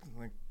 and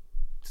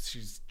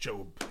she's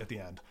Job at the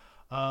end.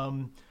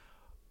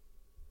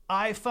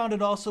 I found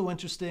it also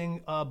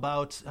interesting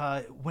about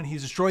when he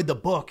destroyed the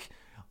book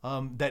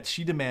that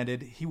she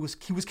demanded. He was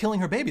killing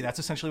her baby. That's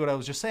essentially what I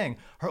was just saying.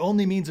 Her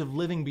only means of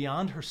living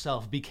beyond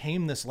herself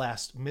became this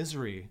last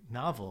Misery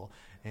novel,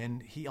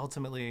 and he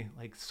ultimately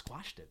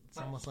squashed it. It's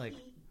almost like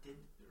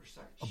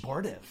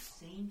abortive.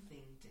 Same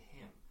thing to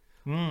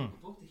him. The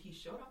book that he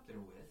showed up there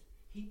with,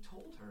 he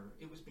told her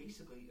it was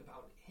basically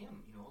about him.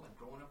 Like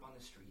growing up on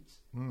the streets,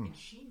 and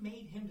she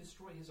made him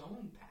destroy his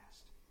own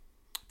past.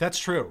 That's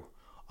true.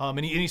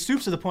 And he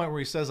stoops to the point where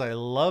he says, "I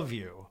love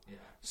you." Yeah.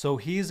 So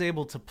he's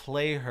able to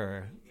play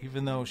her,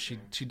 even though she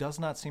does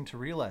not seem to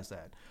realize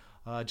that,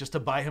 just to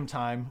buy him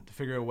time to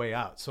figure a way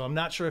out. So I'm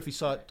not sure if he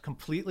saw it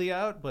completely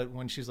out, but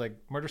when she's like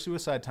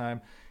murder-suicide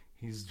time,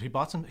 he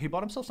bought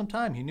himself some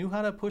time. He knew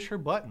how to push her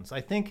buttons.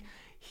 I think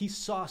he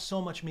saw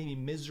so much maybe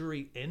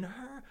misery in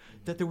her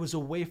that there was a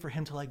way for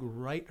him to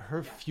write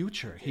her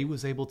future. He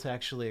was able to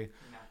actually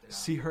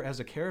see her as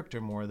a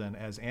character more than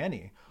as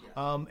Annie.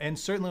 And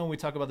certainly when we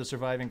talk about the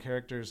surviving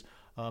characters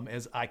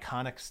as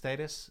iconic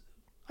status,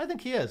 I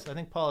think he is. I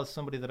think Paul is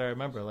somebody that I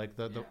remember,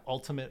 the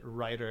ultimate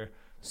writer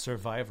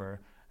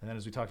survivor. And then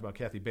as we talked about,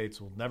 Kathy Bates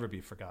will never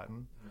be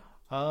forgotten.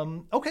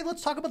 Okay,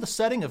 let's talk about the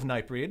setting of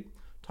Nightbreed.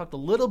 Talked a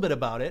little bit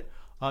about it.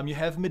 You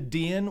have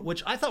Midian,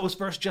 which I thought was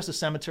first just a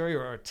cemetery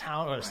or a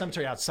town or a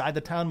cemetery outside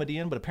the town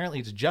Midian, but apparently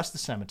it's just the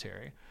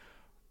cemetery.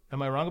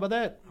 Am I wrong about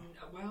that?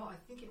 Well, I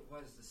think it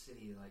was the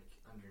city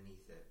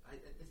underneath it. I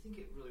think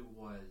it really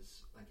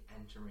was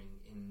entering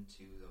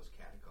into those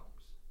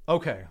catacombs.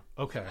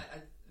 Okay.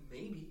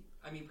 Maybe.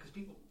 I mean, because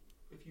people,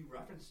 if you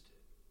referenced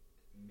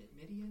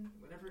Midian,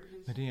 whatever it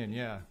is. Midian,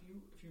 yeah.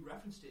 If you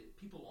referenced it,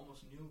 people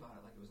almost knew about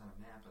it like it was on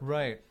a map.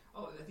 Right.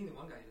 I think the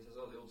one guy says,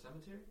 the old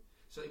cemetery.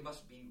 So it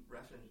must be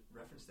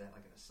referenced that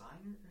in a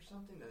sign or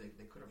something that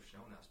they could have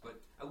shown us.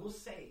 But I will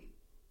say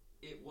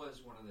it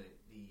was one of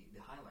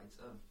the highlights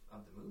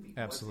of the movie.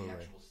 Absolutely. Was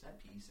the actual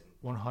set piece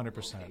and 100%.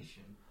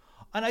 location.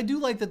 And I do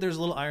like that there's a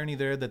little irony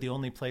there that the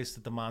only place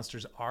that the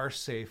monsters are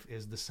safe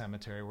is the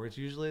cemetery, where it's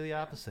usually the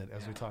opposite,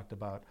 as we talked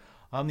about.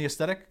 The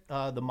aesthetic,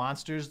 the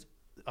monsters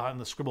on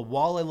the scribbled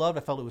wall I loved.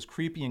 I felt it was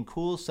creepy and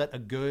cool, set a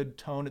good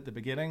tone at the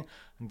beginning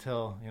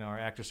until our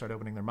actors start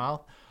opening their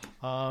mouth.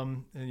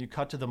 And you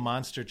cut to the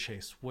monster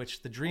chase,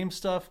 which the dream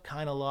stuff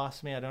kind of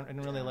lost me. I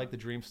didn't really like the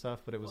dream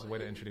stuff, but it was a way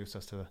to introduce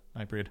us to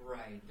Nightbreed.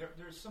 Right.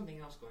 There's something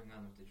else going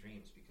on with the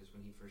dreams, because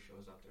when he first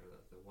shows up there,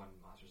 the one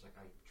monster's like,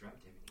 I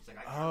dreamt him. And he's like,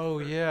 I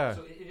dreamt her. Yeah.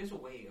 So it is a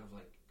way of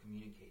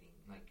communicating.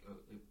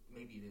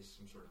 Maybe it is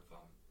some sort of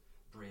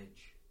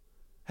bridge.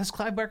 Has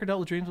Clive Barker dealt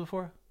with dreams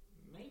before?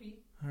 Maybe.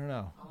 I don't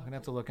know. I'm going to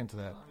have to look into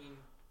that. I mean,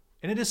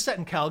 and it is set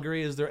in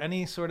Calgary. Is there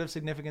any sort of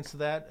significance to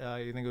that?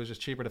 You think it was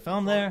just cheaper to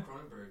film there?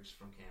 Cronenberg's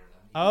from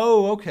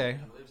Canada. Okay.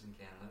 He lives in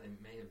Canada. They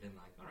may have been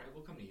like, all right,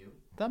 we'll come to you.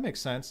 That makes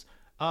sense.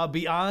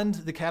 Beyond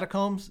the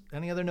catacombs,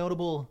 any other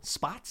notable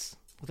spots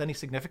with any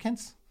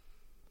significance?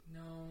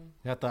 No.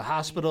 You got the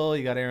hospital.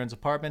 You got Aaron's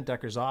apartment,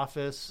 Decker's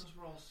office. Those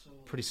were all so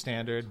pretty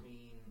standard.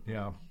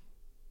 Yeah.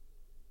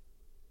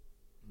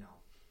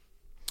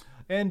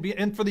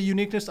 And for the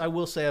uniqueness, I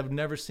will say I've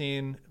never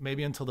seen,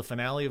 maybe until the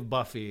finale of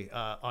Buffy,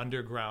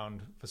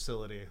 underground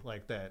facility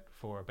like that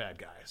for bad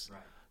guys.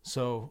 Right.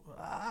 So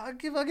I'll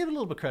give it a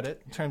little bit of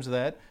credit in terms of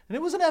that. And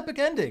it was an epic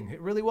ending.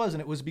 It really was.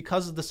 And it was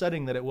because of the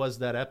setting that it was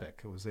that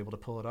epic. It was able to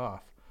pull it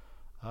off.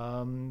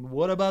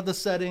 What about the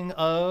setting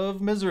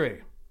of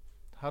Misery?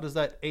 How does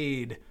that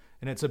aid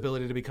in its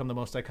ability to become the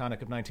most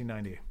iconic of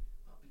 1990?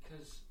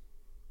 Because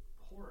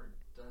horror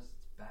does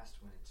its best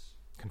when it's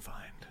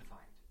Confined.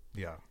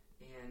 Yeah.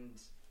 And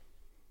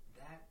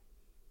that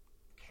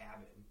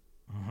cabin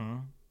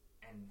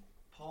and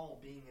Paul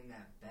being in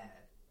that bed,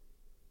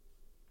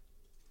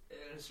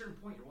 at a certain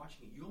point you're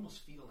watching it, you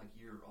almost feel like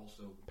you're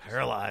also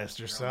Paralyzed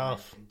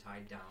yourself. And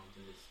tied down to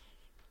this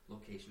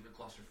location, a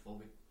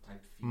claustrophobic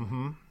type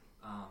feeling.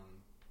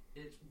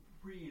 It's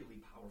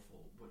really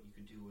powerful what you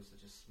could do with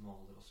such a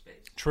small little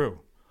space. True.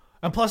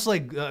 And plus,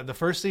 like, the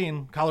first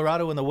scene,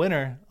 Colorado in the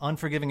winter,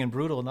 unforgiving and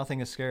brutal,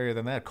 nothing is scarier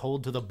than that.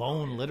 Cold to the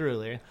bone,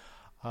 literally.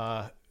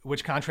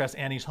 Which contrasts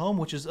Annie's home,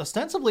 which is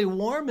ostensibly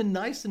warm and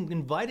nice and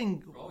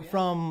inviting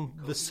from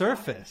the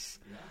surface.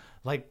 Yeah.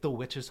 Like the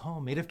witch's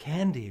home, made of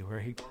candy, where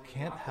he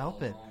can't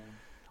help it.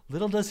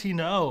 Little does he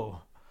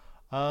know.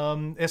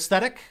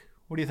 Aesthetic,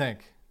 what do you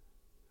think?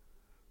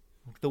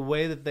 The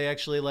way that they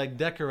actually like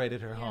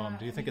decorated her home.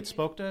 Do you think it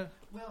spoke to?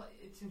 Well,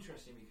 it's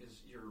interesting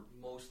because you're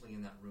mostly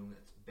in that room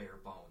that's bare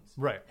bones.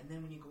 Right. And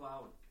then when you go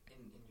out and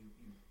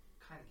you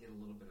kind of get a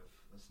little bit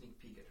of a sneak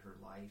peek at her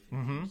life,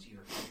 and you see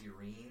her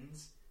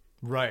figurines.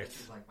 Right.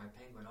 She's like, my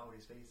penguin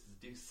always faces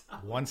due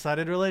south.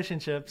 One-sided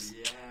relationships.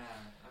 Yeah.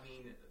 I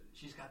mean,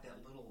 she's got that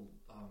little,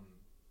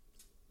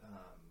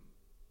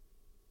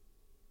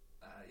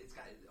 it's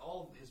got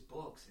all of his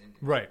books.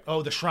 Right.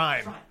 Oh, the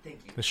shrine.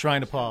 Thank you. The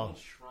shrine to Paul.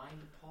 Shrine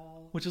to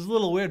Paul. Which is a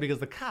little weird because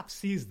the cop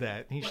sees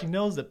that. She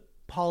knows that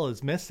Paul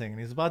is missing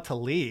and he's about to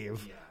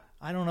leave. Yeah.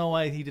 I don't know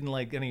why he didn't,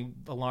 like, any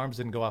alarms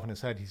didn't go off in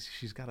his head.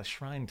 She's got a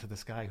shrine to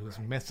this guy who's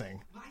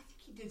missing. Well, I think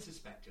he did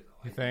suspect her,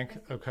 though. You think? I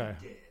think Okay.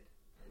 He did.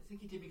 I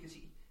think he did because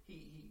he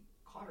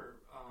caught her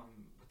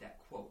with that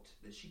quote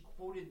that she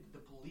quoted to the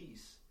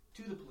police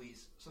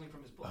something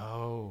from his book.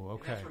 Oh,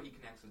 okay. And that's where he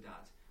connects the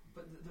dots.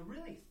 But the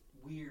really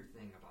weird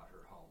thing about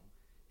her home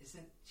is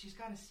that she's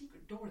got a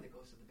secret door that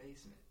goes to the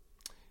basement.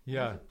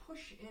 Yeah. There's a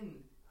push in.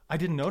 I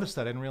didn't notice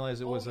that. I didn't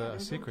realize it was a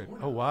secret.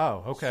 Oh,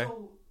 wow. Okay.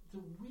 So the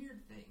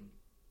weird thing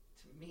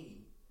to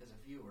me as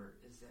a viewer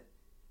is that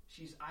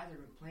she's either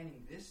been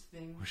planning this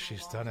thing or for she's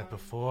a long done it time,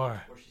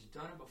 before. Or she's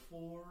done it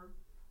before.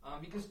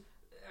 Because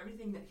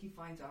everything that he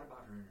finds out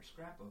about her in her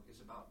scrapbook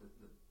is about the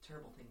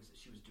terrible things that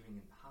she was doing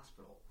in the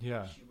hospital.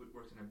 Yeah. She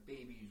worked in a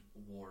baby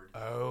ward.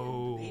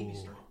 Oh. And the baby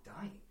started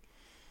dying.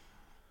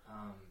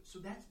 So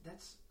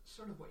that's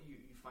sort of what you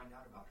find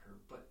out about her.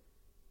 But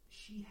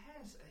she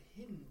has a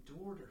hidden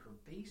door to her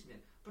basement.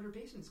 But her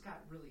basement's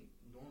got really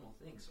normal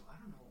things. So I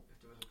don't know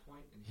if there was a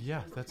point in history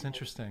where that's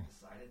interesting.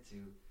 Decided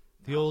to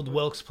the old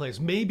Wilkes place.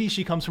 Maybe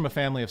she comes from a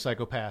family of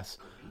psychopaths.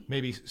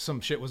 Maybe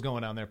some shit was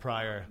going on there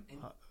prior.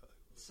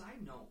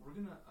 Side note, we're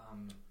gonna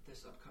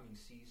this upcoming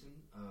season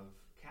of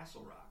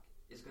Castle Rock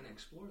is gonna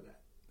explore that.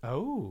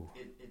 Oh.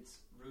 It's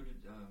rooted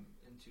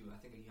into, I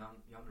think,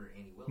 a younger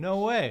Annie Wilkes. No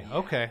way. Yeah.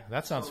 Okay,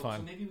 that sounds fun.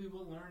 So maybe we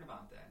will learn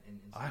about that.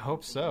 I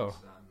hope so.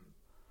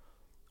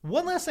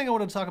 One last thing I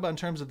want to talk about in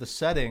terms of the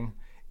setting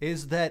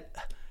is that,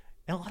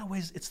 in a lot of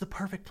ways, it's the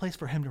perfect place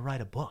for him to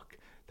write a book.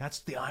 That's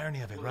the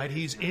irony of it, right?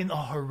 He's in a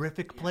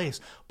horrific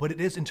place, but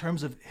it is in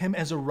terms of him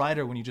as a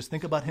writer. When you just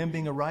think about him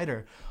being a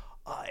writer,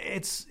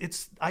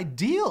 it's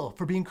ideal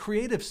for being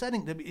creative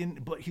setting.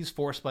 But he's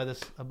forced by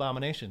this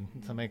abomination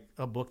to make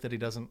a book that he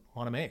doesn't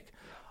want to make.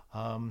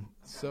 I've got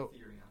a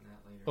theory on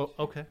that later. Oh,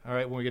 okay. All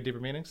right. When we get deeper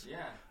meanings.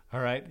 Yeah.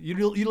 All right.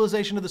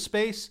 Utilization of the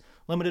space,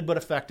 limited but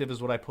effective, is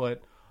what I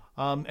put.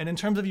 And in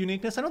terms of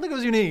uniqueness, I don't think it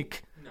was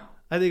unique. No.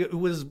 I think it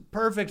was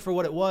perfect for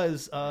what it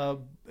was.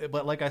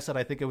 But like I said,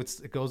 I think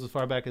it goes as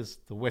far back as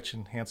the witch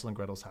in Hansel and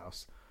Gretel's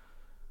house.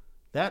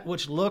 That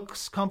which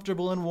looks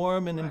comfortable and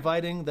warm and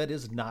inviting, that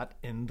is not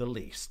in the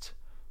least.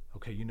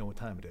 Okay, you know what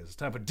time it is. It's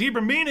time for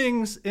deeper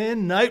meanings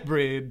in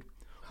Nightbreed.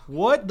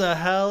 What the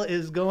hell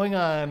is going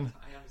on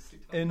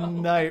in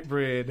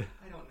Nightbreed?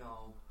 I don't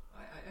know.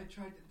 I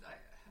tried.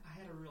 I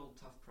had a real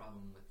tough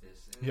problem with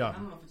this. And yeah. I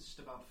don't know if it's just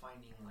about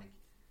finding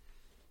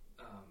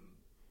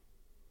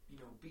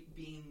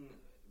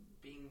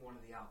being one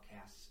of the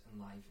outcasts in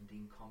life and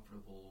being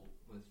comfortable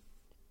with,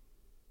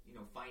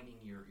 finding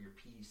your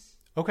peace.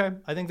 Okay,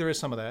 I think there is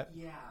some of that.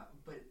 Yeah,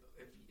 but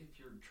if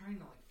you're trying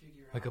to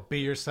figure out, like a be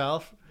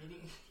yourself.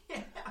 Maybe,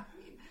 yeah,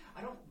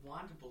 I don't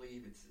want to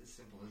believe it's as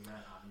simple as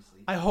that.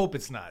 Obviously, I hope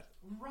it's not.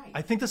 Right.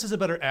 I think this is a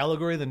better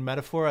allegory than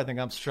metaphor. I think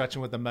I'm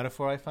stretching with the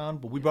metaphor I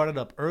found, but we brought it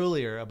up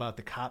earlier about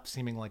the cop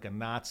seeming like a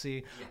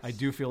Nazi. Yes. I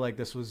do feel like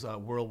this was a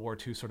World War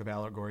II sort of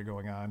allegory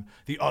going on.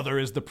 The other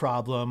is the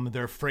problem.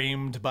 They're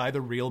framed by the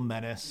real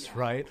menace,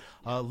 right?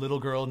 Little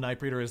girl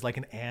Nightbreeder is like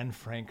an Anne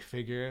Frank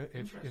figure.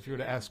 If you were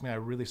to ask me, I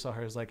really saw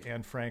her as like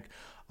Anne Frank.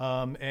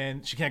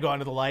 And she can't go out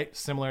into the light,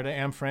 similar to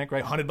Anne Frank,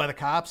 right? Hunted by the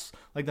cops,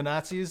 like the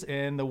Nazis.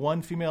 And the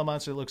one female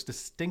monster that looks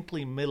distinctly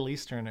distinctly Middle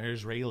Eastern or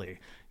Israeli,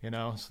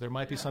 so there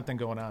might be something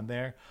going on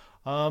there.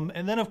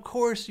 And then, of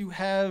course, you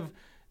have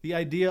the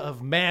idea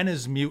of man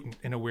is mutant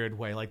in a weird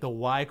way, like the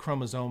Y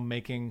chromosome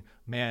making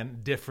man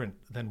different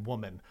than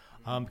woman.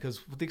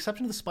 Because with the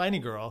exception of the spiny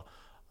girl,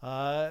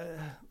 the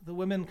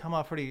women come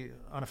off pretty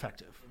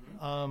ineffective.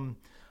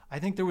 I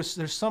think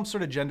there's some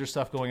sort of gender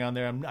stuff going on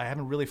there. I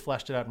haven't really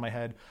fleshed it out in my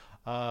head.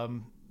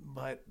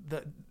 But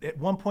at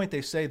one point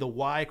they say the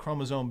Y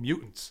chromosome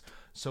mutants.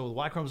 So the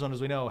Y chromosome, as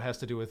we know, has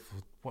to do with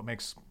what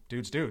makes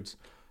dudes dudes.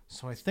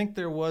 So I think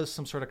there was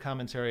some sort of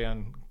commentary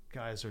on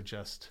guys are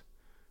just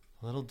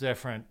a little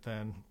different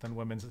than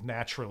women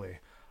naturally.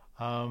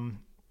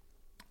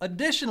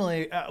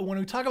 Additionally, when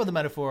we talk about the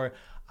metaphor,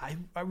 I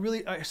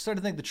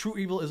started to think the true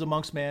evil is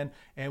amongst man,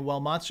 and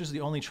while monsters are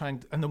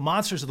the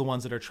monsters are the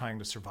ones that are trying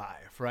to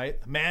survive,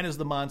 right? Man is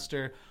the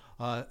monster.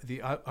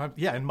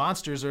 And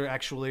monsters are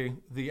actually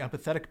the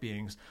empathetic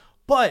beings.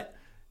 But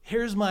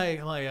here's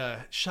my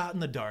shot in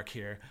the dark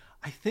here.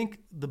 I think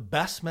the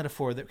best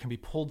metaphor that can be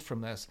pulled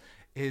from this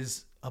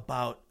is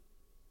about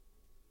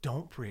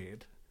don't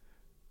breed.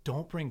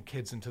 Don't bring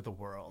kids into the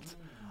world.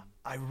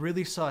 I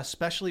really saw,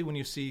 especially when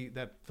you see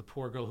that the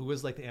poor girl who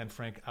is like the Anne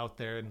Frank out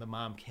there and the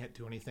mom can't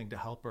do anything to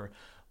help her,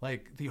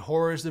 like the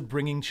horrors of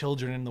bringing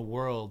children in the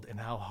world and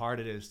how hard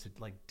it is to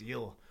like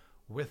deal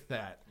with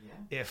that.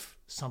 If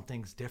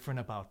something's different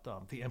about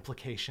them, the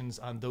implications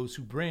on those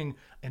who bring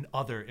an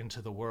other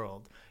into the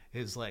world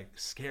is like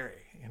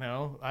scary,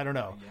 I don't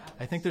know.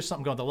 I think there's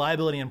something going. The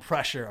liability and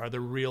pressure are the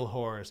real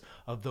horrors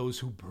of those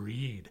who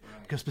breed,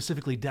 because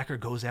specifically Decker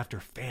goes after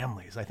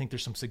families. I think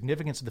there's some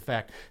significance to the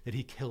fact that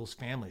he kills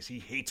families. He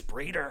hates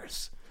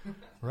breeders,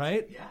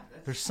 right?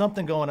 There's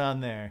something going on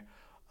there.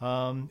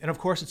 And of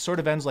course it sort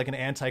of ends like an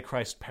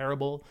Antichrist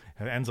parable.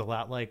 It ends a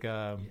lot like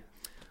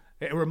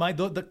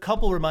the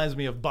couple reminds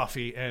me of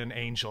Buffy and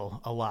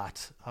Angel a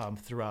lot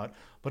throughout.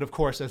 But of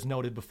course, as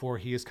noted before,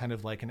 he is kind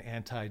of like an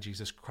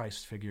anti-Jesus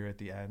Christ figure at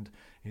the end.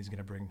 He's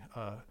going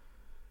to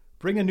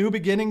bring a new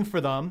beginning for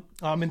them.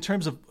 In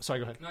terms of, sorry,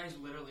 go ahead. No, he's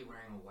literally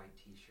wearing a white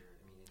T-shirt.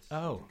 I mean, it's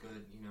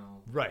good,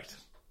 Right.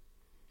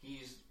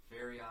 He's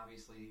very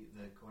obviously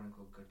the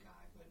quote-unquote good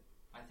guy, but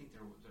I think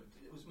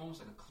it was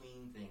almost like a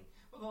clean thing.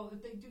 Although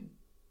they do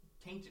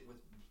taint it with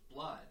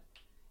blood.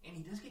 And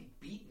he does get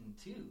beaten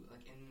too.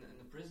 Like in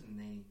the prison,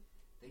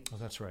 they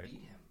that's right.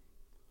 beat him.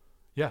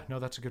 Yeah, no,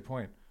 that's a good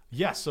point.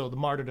 Yes, so the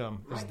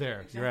martyrdom is there.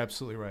 Exactly. You're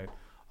absolutely right.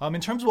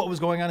 In terms of what was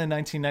going on in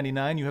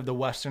 1999, you have the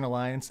Western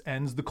Alliance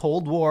ends the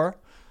Cold War.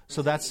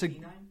 So that's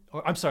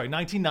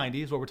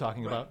 1990 is what we're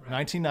talking about. Right.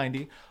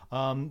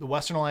 1990. The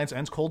Western Alliance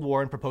ends Cold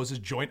War and proposes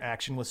joint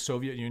action with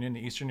Soviet Union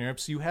and Eastern Europe.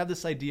 So you have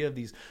this idea of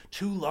these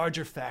two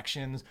larger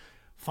factions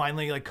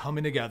finally like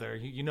coming together.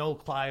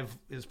 Clive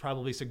is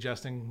probably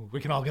suggesting we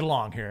can all get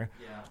along here.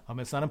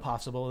 It's not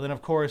impossible. And then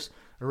of course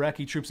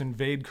Iraqi troops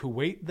invade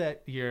Kuwait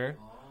that year.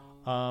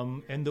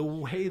 And the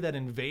way that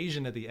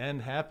invasion at the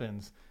end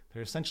happens,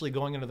 they're essentially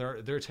going into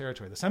their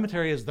territory. The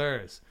cemetery is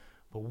theirs,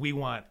 but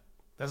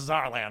this is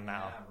our land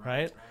now,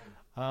 right?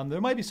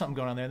 There might be something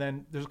going on there.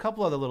 Then there's a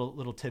couple other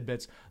little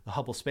tidbits. The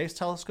Hubble Space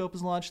Telescope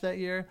is launched that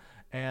year,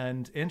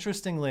 and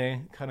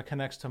interestingly, kind of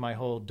connects to my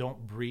whole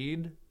 "don't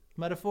breed"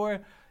 metaphor.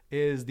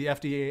 Is the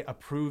FDA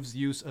approves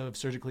use of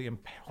surgically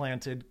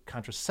implanted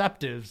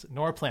contraceptives,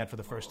 Norplant, for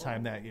the first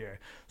time that year.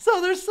 So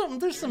there's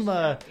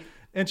some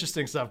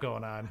interesting stuff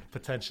going on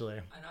potentially.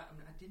 And I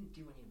didn't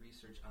do any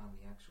research on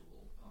the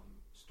actual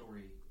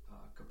story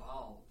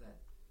cabal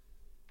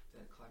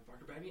that Clive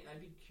Barker, but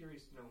I'd be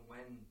curious to know when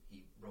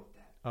he wrote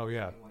that. Oh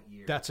yeah, in what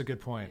year. That's a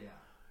good point. Yeah.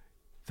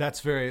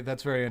 That's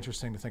very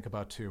interesting to think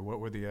about too. What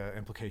were the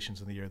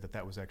implications in the year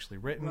that was actually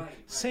written?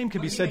 Right. Same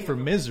could be said for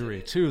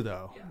Misery too,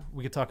 though. Yeah.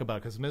 We could talk about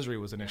it because Misery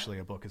was initially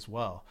a book as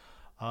well.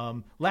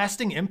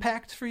 Lasting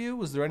impact for you?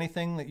 Was there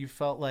anything that you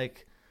felt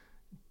like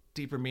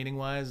deeper meaning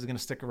wise is going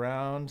to stick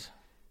around?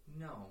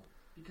 No,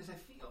 because I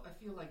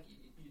feel like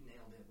you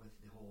nailed it with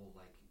the whole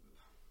like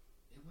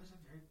it was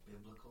a very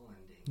biblical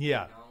ending.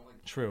 Yeah,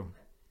 true.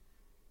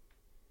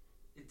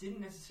 It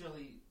didn't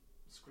necessarily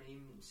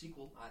scream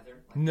sequel either.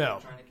 No,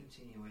 trying to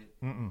continue it.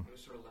 It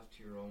was sort of left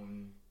to your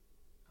own.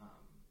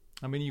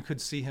 I mean, you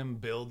could see him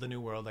build the new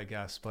world, I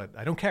guess, but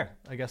I don't care.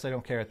 I guess I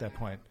don't care at that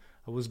point.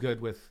 I was good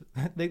with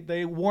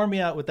they wore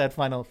me out with that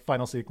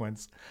final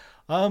sequence.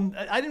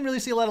 I didn't really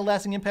see a lot of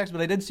lasting impacts,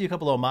 but I did see a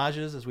couple of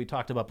homages, as we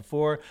talked about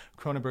before.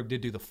 Cronenberg did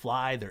do The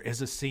Fly. There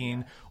is a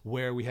scene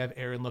where we have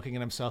Aaron looking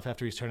at himself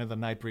after he's turned into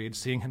the Nightbreed,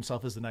 seeing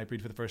himself as the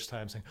Nightbreed for the first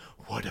time, saying,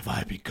 "What have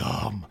I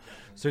become?"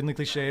 Certainly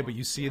cliche, but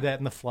you see that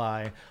in The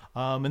Fly.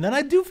 And then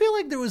I do feel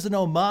like there was an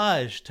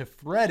homage to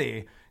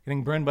Freddy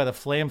getting burned by the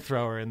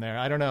flamethrower in there.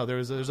 I don't know.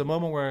 There's a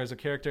moment where as a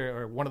character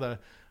or one of the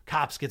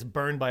cops gets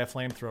burned by a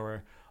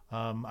flamethrower.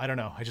 I don't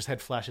know. I just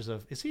had flashes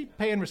of, is he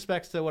paying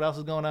respects to what else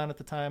is going on at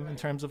the time in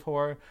terms of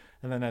horror?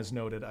 And then as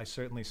noted, I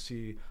certainly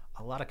see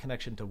a lot of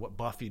connection to what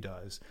Buffy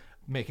does,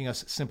 making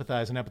us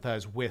sympathize and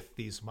empathize with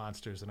these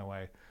monsters in a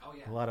way. Oh,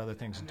 yeah. A lot of other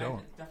things don't.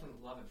 I definitely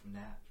love it from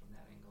that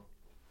angle.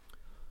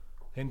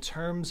 In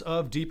terms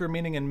of deeper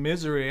meaning and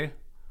Misery,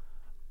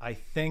 I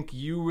think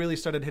you really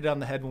started to hit it on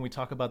the head when we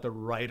talk about the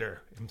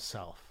writer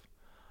himself.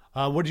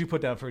 What did you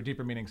put down for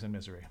Deeper Meanings in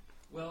Misery?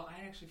 Well,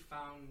 I actually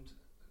found,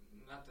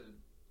 not to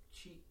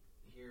cheat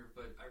here,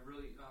 but I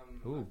really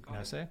an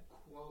essay?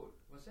 Quote.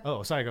 What's that?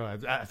 Oh, sorry, go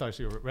ahead. I thought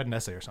you read an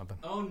essay or something.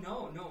 Oh,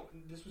 no.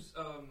 This was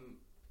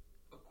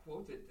a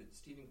quote that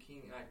Stephen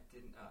King, I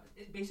didn't,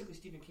 basically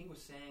Stephen King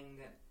was saying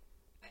that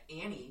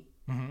Annie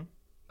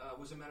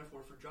was a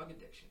metaphor for drug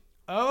addiction.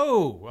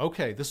 Oh,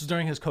 okay. This is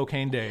during his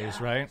cocaine days,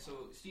 right?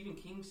 So Stephen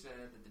King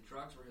said that the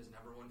drugs were his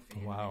number one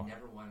fan. Wow. And he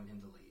never wanted him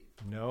to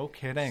leave. No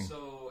kidding.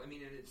 So, I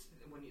mean, it's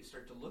when you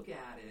start to look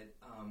at it,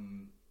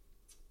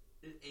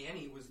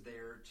 Annie was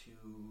there to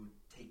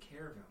take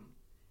care of him,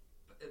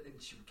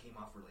 and she came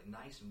off really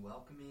nice and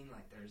welcoming.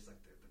 Like there's like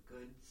the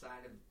good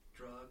side of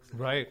drugs, and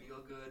right?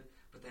 Feel good,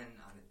 but then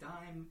on a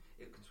dime,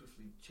 it can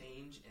swiftly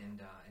change, and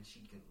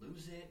she can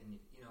lose it, and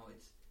it's.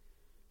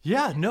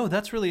 Yeah, no,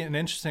 that's really an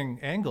interesting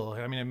angle.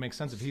 I mean, it makes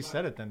sense if he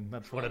said it, then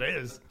that's what it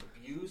is.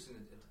 Abuse and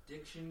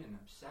addiction and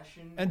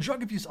obsession. And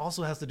drug abuse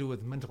also has to do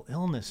with mental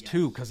illness,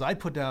 too, because I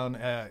put down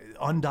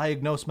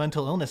undiagnosed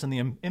mental illness and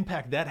the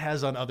impact that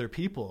has on other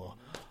people,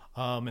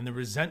 and the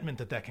resentment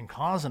that can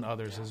cause in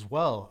others as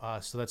well.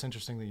 So that's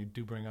interesting that you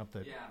do bring up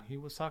that he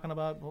was talking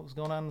about what was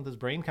going on with his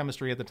brain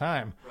chemistry at the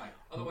time. Right.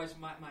 Otherwise,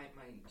 my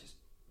just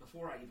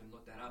before I even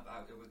looked that up,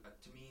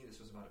 to me,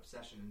 this was about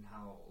obsession and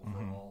how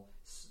overall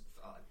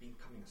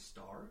becoming a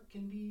star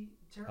can be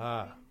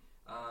terrifying.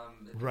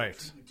 Right. They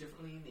treat you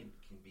differently, and they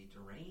can be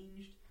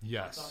deranged.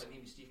 Yes. I thought that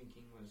maybe Stephen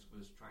King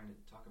was trying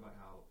to talk about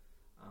how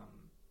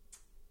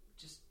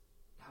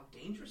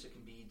dangerous it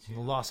can be to the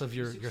loss of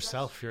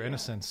yourself, your yeah.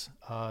 innocence.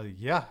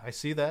 Yeah, I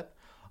see that.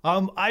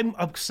 I'm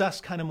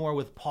obsessed kind of more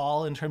with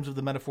Paul in terms of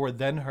the metaphor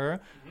than her,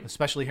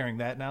 especially hearing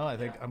that now. I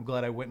think I'm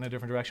glad I went in a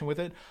different direction with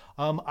it.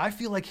 I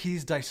feel like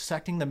he's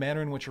dissecting the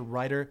manner in which a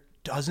writer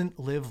doesn't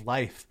live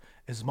life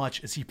as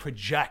much as he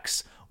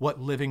projects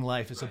what living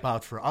life is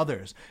about for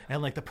others.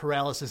 And like the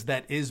paralysis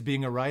that is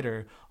being a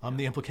writer,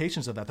 the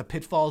implications of that, the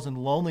pitfalls and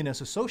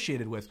loneliness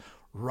associated with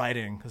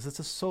writing, because it's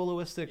a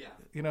soloistic,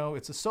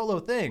 it's a solo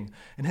thing.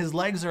 And his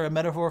legs are a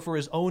metaphor for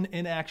his own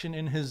inaction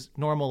in his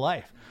normal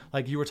life.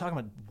 Like you were talking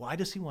about, why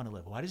does he want to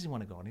live? Why does he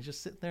want to go? And he's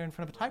just sitting there in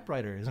front of a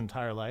typewriter his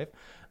entire life,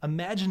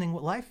 imagining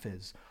what life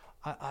is.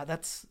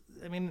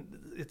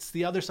 It's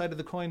the other side of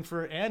the coin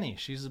for Annie.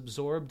 She's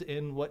absorbed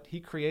in what he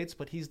creates,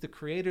 but he's the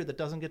creator that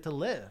doesn't get to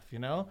live,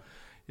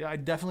 Yeah, I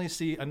definitely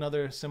see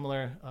another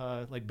similar,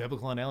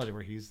 biblical analogy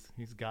where he's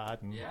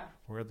God, and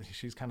where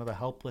she's kind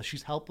of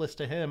she's helpless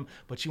to him,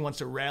 but she wants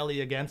to rally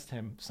against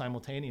him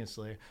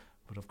simultaneously.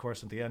 But of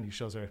course, at the end, he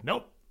shows her,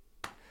 nope,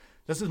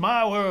 this is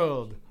my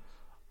world.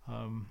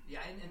 And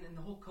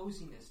the whole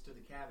coziness to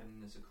the cabin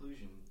and the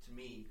seclusion, to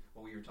me,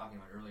 what we were talking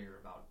about earlier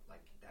about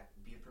that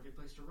be a perfect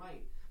place to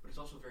write, but it's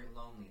also very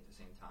lonely at the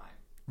same time.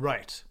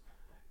 Right.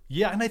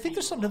 Yeah, and I think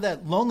there's something to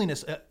that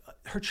loneliness.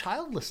 Her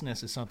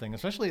childlessness is something,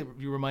 especially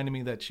you reminded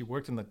me that she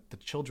worked in the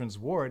children's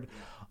ward,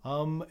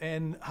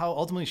 and how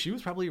ultimately she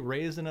was probably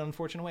raised in an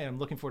unfortunate way. I'm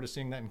looking forward to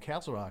seeing that in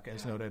Castle Rock,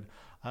 as noted.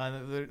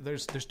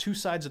 There's two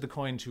sides of the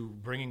coin to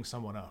bringing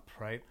someone up,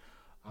 right?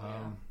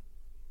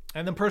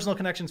 And then personal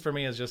connections for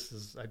me is just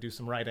as I do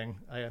some writing,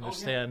 I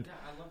understand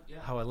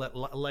how I let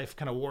life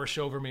kind of wash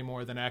over me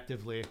more than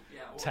actively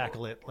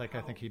tackle it like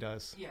I think he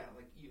does. Yeah,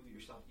 like you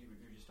yourself, you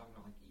were just talking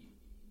about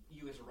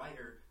you as a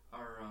writer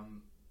are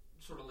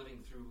sort of living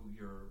through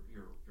your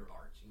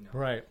art,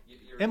 Right.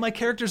 And my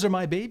characters are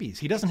my babies.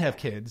 He doesn't have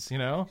kids,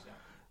 Exactly.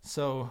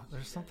 So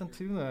there's something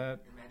to that.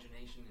 Your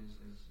imagination is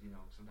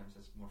sometimes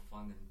that's more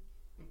fun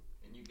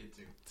than you get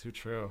to. Too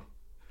true.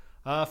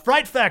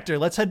 Fright Factor.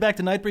 Let's head back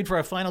to Nightbreed for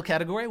our final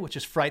category, which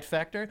is Fright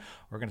Factor.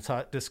 We're going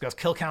to discuss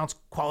kill counts,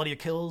 quality of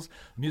kills,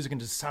 music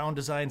and sound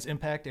design's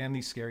impact, and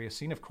the scariest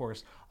scene, of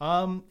course.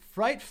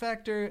 Fright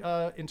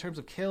Factor, in terms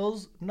of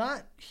kills,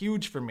 not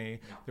huge for me.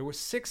 No. There were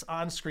 6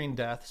 on-screen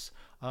deaths,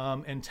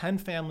 and 10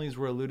 families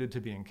were alluded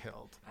to being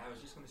killed. I was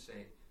just going to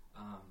say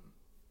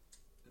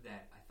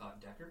that I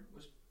thought Decker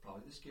was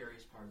probably the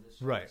scariest part of this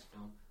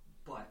film.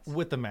 But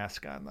with the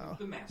mask on, though. With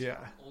the mask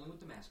on. Only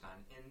with the mask on.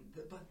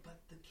 But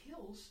the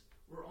kills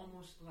were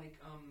almost like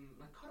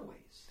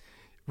cutaways.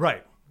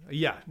 Right.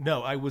 Yeah.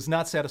 No, I was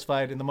not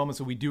satisfied in the moments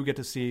that we do get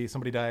to see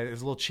somebody die. It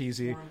was a little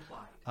cheesy. More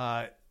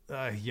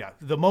implied.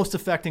 The most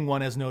affecting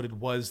one, as noted,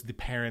 was the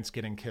parents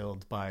getting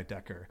killed by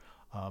Decker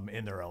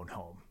in their own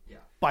home. Yeah.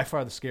 By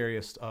far the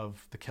scariest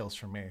of the kills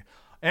for me.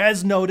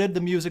 As noted,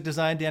 the music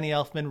design, Danny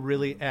Elfman,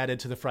 really added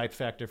to the Fright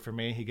Factor for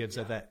me. He gives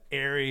it that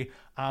airy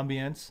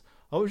ambience.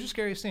 What was your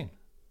scariest scene?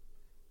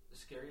 The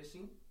scariest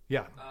scene?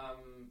 Yeah. I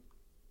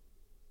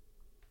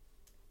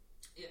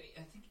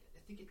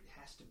think it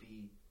has to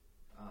be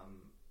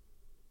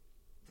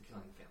the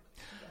killing the family.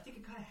 I think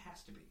it kind of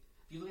has to be.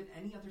 If you look at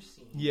any other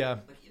scene,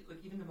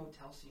 like even the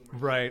motel scene,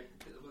 right?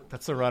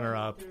 That's the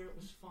runner-up. It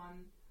was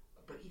fun,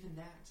 but even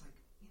that, it's like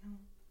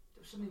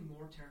there's something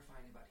more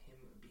terrifying about him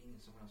being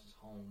in someone else's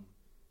home.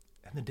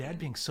 And the dad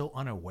being so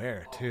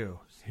unaware too.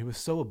 He was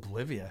so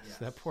oblivious. Yes.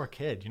 That poor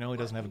kid. He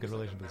doesn't have a good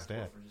relationship with his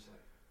dad.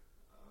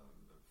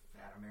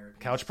 Fat American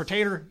couch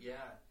potato. Yeah.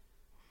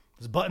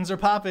 His buttons are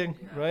popping,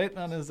 Yeah. right?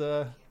 On his You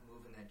can't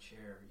move in that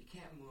chair. You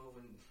can't move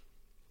and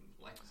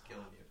life is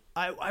killing you.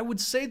 I would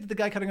say that the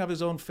guy cutting off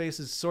his own face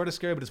is sort of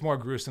scary, but it's more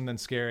gruesome than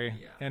scary.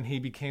 Yeah. And he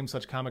became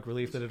such comic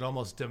relief that it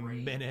almost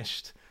great.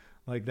 diminished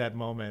like that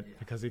moment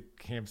because he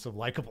became so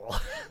likable.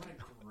 What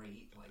a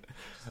great like.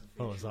 just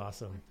Oh, it was visual,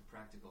 awesome. Like, the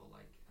practical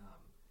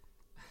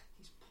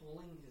he's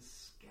pulling his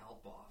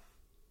scalp off.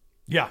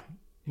 Yeah.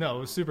 No, it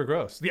was super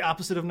gross. The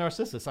opposite of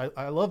Narcissus.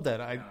 I love that.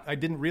 Yeah. I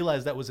didn't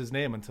realize that was his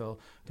name until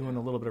doing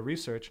a little bit of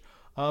research.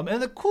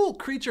 And the cool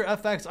creature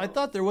FX, I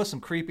thought there was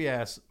some creepy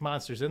ass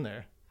monsters in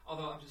there.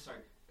 Although I'm just sorry,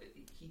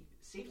 he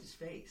saved his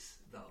face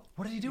though.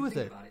 What did he do You with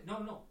think it? About it?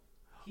 No.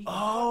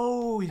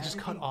 He Just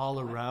cut everything all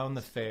but around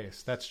the his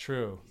face. That's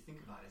true. You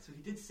think about it. So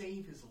he did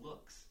save his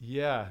looks.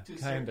 Yeah, To a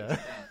certain kind of.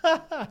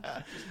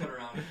 extent. Just cut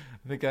around it.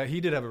 I think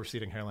he did have a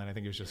receding hairline. I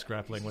think he was just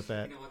grappling with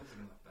that. You know what? This is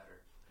gonna look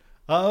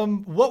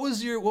better. What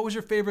was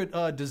your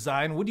favorite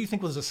design? What do you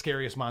think was the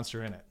scariest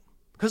monster in it?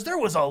 Because there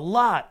was a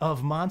lot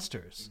of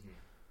monsters,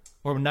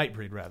 or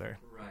Nightbreed rather.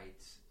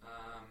 Right.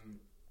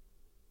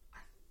 I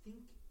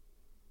think.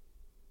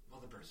 Well,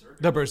 the Berserkers.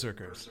 The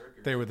Berserkers.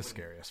 They were the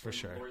scariest, for when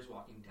sure. Lori's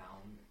walking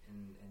down,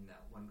 and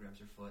that one grabs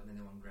her foot, and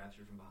then one grabs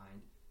her from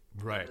behind.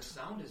 Right. The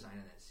sound design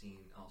in that scene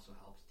also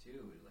helps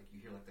too. Like you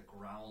hear like the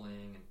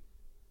growling,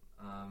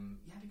 and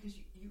because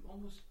you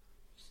almost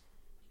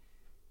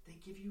they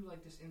give you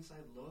like this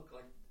inside look,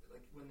 like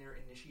when they're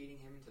initiating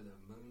him into the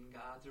moon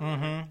gods or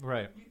whatever.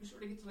 Right. You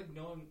sort of get to like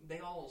know him. They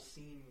all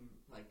seem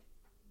like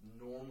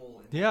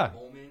normal in Yeah, that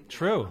moment.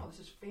 true. Like, oh, this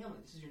is family.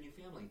 This is your new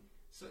family.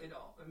 So it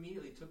all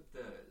immediately took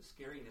the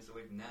scariness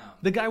away from them.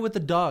 The guy with the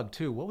dog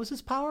too. What was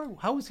his power?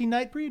 How was he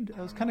Nightbreed?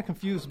 I was kind of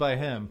confused by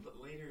him. But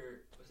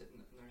later, was it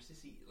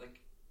Narcissi? Like,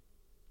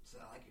 so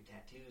I like your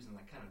tattoos, and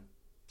like kind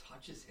of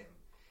touches him,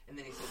 and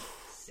then he says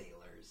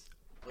sailors.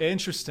 Like,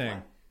 Interesting.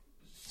 what?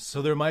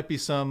 So there might be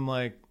some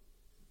like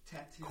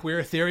Tattoos.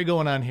 queer theory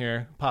going on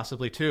here,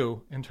 possibly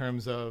too, in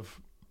terms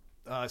of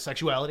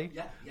sexuality.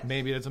 Yeah, yes.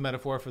 Maybe it's a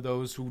metaphor for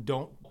those who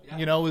don't, Yeah.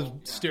 as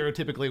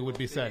stereotypically would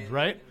be Fit said, in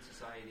right? In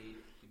society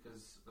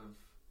because of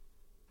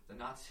the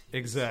Nazis.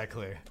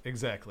 Exactly.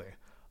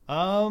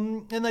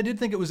 And I did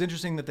think it was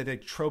interesting that they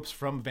take tropes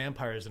from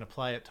vampires and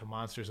apply it to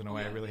monsters in a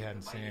way I really the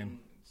hadn't biting, seen.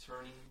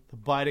 Turning, The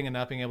biting and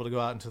not being able to go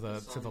out into the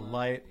sunlight,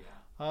 light.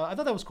 Yeah. I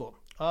thought that was cool.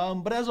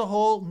 But as a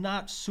whole,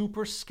 not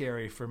super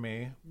scary for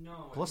me.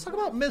 No. But let's it's talk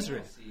more about Misery.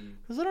 fantasy.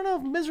 Because I don't know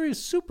if Misery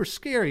is super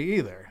scary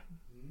either.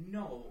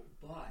 No,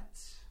 but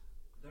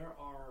there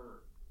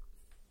are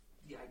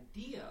the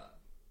idea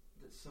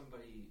that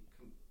somebody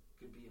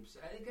could be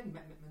upset. Again,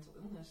 mental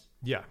illness.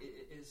 Yeah.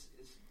 Is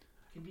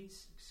can be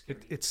scary.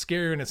 It's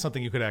scarier and it's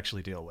something you could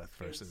actually deal with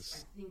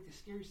versus... I think the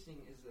scariest thing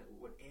is that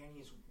what Annie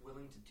is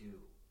willing to do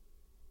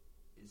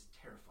is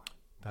terrifying.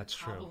 That's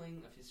the true.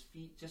 cobbling of his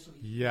feet just so he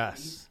can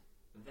Yes.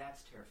 breathe,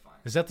 that's terrifying.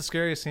 Is that the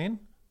scariest scene?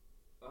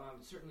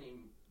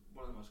 Certainly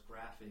one of the most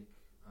graphic.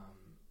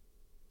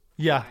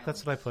 Yeah,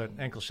 that's what I violent put.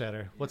 scene. Ankle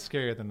shatter. What's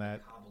scarier than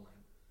that? Cobbling.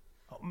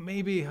 Oh,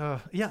 maybe.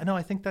 Yeah, no,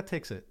 I think that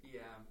takes it. Yeah,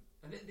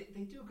 and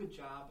they do a good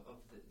job of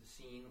the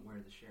scene where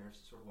the sheriff's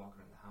sort of walking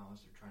around the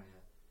house. They're trying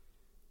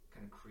to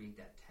kind of create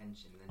that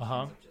tension. And then she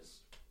ends up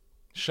just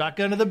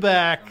Shotgun to the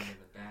back. going to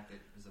the back.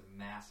 There's a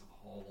massive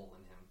hole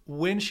in him.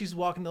 When she's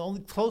walking, the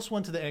only close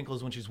one to the ankle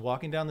is when she's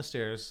walking down the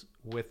stairs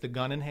with the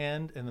gun in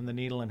hand and then the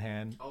needle in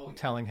hand,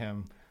 telling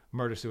him,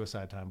 murder,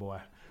 suicide time, boy.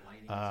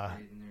 Lighting is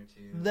great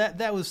in there too.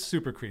 That was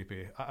super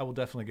creepy. I will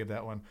definitely give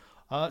that one.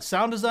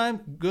 Sound design,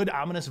 good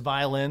ominous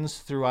violins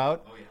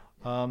throughout. Oh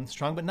yeah.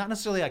 Strong, but not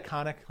necessarily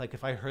iconic. Like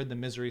if I heard the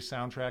Misery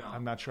soundtrack, No.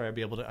 I'm not sure I'd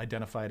be able to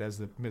identify it as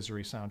the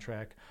Misery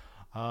soundtrack.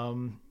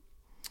 And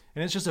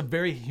it's just a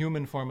very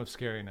human form of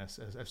scariness,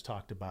 as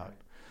talked about. Right.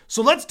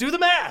 So let's do the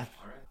math.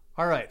 All right.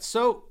 All right,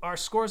 so our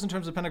scores in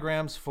terms of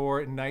pentagrams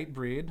for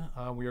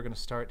Nightbreed. We are going to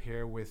start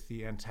here with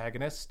the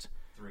antagonist.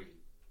 3.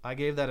 I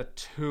gave that a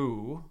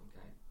 2.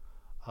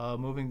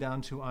 Okay. Moving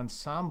down to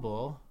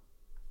ensemble,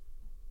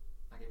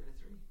 I gave it a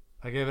 3.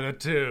 I gave it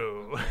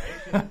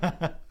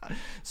a 2.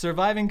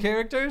 Surviving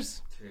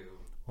characters, 2.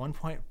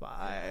 1.5.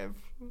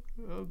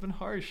 I've been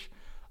harsh.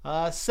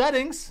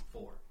 Settings,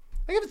 4.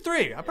 I give it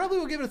 3. I probably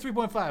will give it a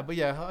 3.5, but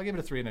yeah, I'll give it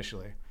a 3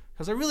 initially.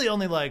 Because I really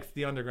only liked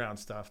the underground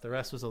stuff. The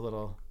rest was a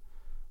little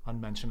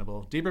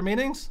unmentionable. Deeper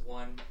meanings?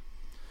 1.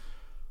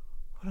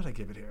 What did I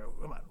give it here?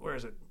 Come on, where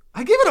is it?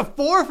 I gave it a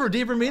 4 for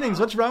deeper meanings.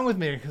 What's wrong with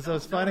me? Because I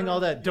was finding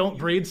all that don't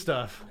breed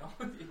stuff.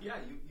 Yeah,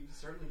 you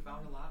certainly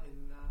found a lot in.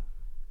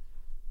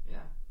 Yeah.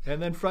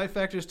 And then fright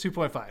factor is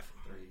 2.5. 3.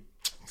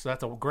 So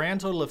that's a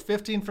grand total of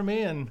 15 for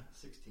me and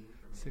 16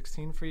 for me.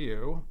 16 for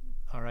you.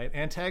 All right,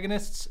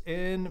 antagonist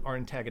in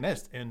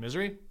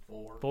Misery?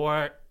 4.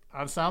 4.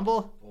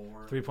 Ensemble?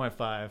 4. 3.5.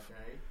 Okay.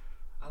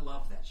 I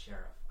love that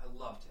sheriff. I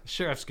loved him.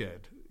 Sheriff's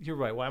good. You're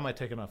right. Why am I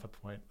taking off a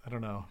point? I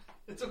don't know.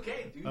 It's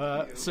okay,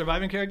 dude.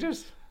 Surviving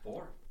characters?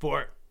 4.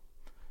 4.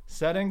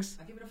 Settings?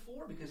 I give it a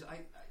 4 because I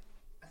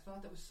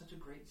thought that was such a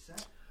great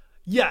set.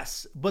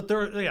 Yes, but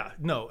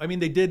I mean,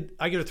 they did.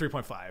 I give it a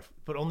 3.5,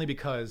 but only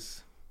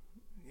because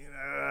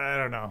I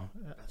don't know.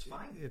 That's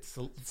fine. It's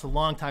a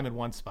long time in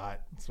one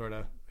spot. Sort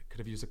of. Could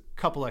have used a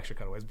couple extra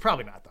cutaways.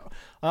 Probably not,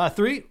 though.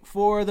 3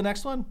 for the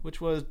next one, which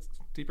was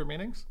Deeper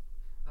Meanings.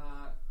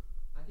 I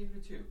gave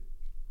it a 2. You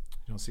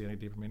don't see any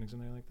deeper meanings in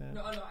there like that?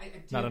 No, I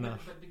did, not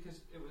enough. But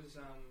because it was,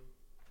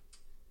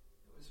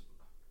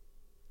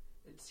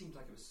 it seemed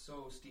like it was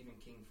so Stephen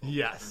King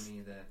focused for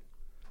me that,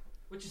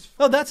 which is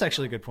fun. Oh, that's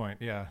actually a good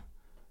point. Yeah.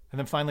 And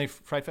then finally,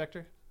 Fright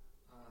Factor.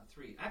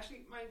 3.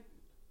 Actually, I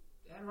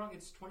had it wrong.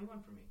 It's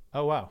 21 for me.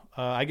 Oh, wow.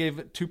 I gave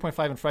it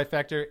 2.5 in Fright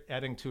Factor,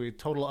 adding to a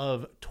total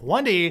of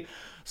 20.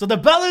 So The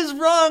Bell is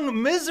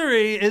Wrong.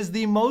 Misery is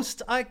the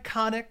most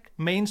iconic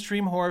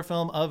mainstream horror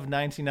film of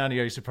 1990.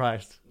 Are you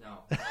surprised? No.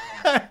 This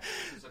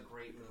is a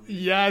great movie.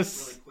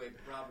 Yes. Really quick.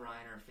 Rob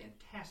Reiner,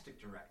 fantastic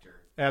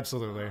director.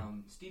 Absolutely.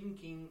 Stephen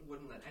King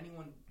wouldn't let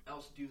anyone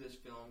else do this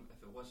film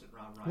if it wasn't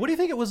Rob Reiner. What do you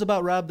think it was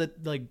about Rob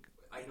that, like...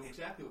 I know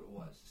exactly what it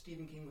was.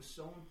 Stephen King was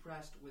so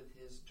impressed with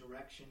his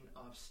direction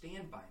of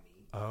Stand By Me.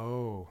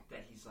 Oh.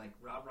 That he's like,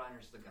 Rob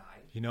Reiner's the guy.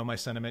 You know my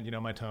sentiment, you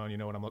know my tone, you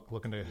know what I'm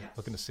looking to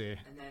see.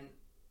 And then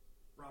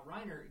Rob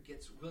Reiner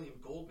gets William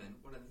Goldman,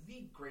 one of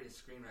the greatest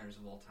screenwriters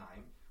of all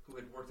time, who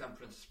had worked on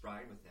Princess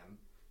Bride with him,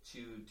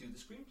 to do the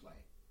screenplay,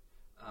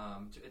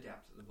 to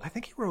adapt the book. I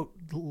think he wrote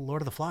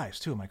Lord of the Flies,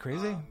 too. Am I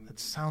crazy? It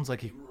sounds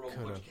like he wrote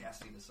could have. Butch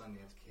Cassidy, The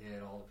Sundance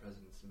Kid, All the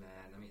President's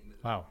Men. I mean, the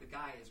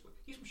guy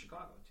he's from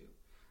Chicago, too.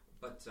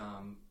 But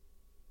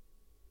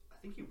I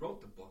think he wrote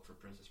the book for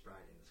Princess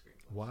Bride in the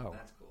screenplay. Wow. So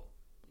that's cool.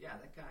 Yeah,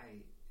 that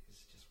guy is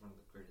just one of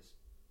the greatest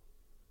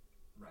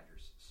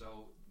writers.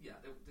 So, yeah,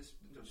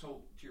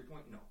 so to your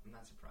point, no, I'm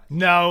not surprised.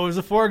 No, it was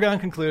a foregone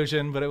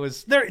conclusion, but it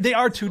was... They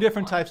are two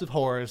different types of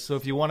horrors, so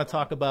if you want to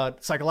talk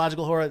about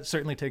psychological horror, it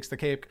certainly takes the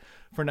cake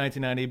for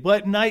 1990.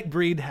 But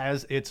Nightbreed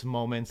has its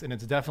moments, and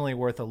it's definitely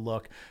worth a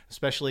look,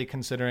 especially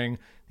considering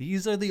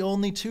these are the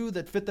only 2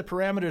 that fit the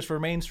parameters for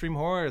mainstream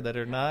horror that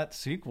are not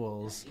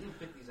sequels. Yeah, you didn't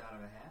pick these out of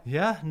a hat.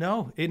 Yeah,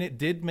 no, and it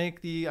did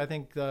make I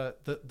think the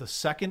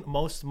second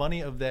most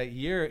money of that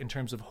year in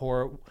terms of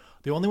horror.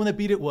 The only one that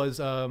beat it was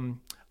an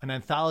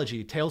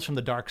anthology, Tales from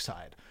the Dark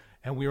Side,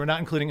 and we were not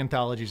including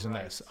anthologies in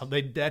this.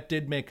 That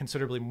did make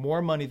considerably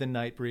more money than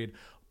Nightbreed,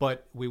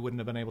 but we wouldn't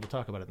have been able to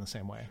talk about it in the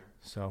same way.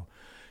 So,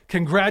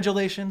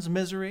 congratulations,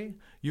 Misery,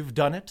 you've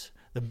done it.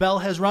 The bell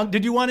has rung.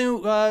 Did you want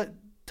to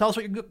tell us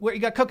what you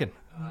got cooking?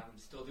 I'm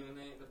still doing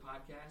the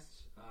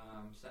podcasts,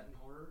 Set in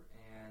Horror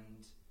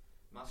and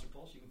Monster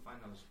Pulse. You can find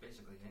those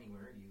basically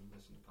anywhere you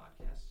listen to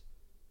podcasts.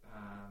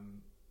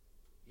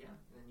 Yeah, and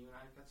then you and I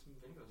have got some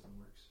videos in the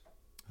works.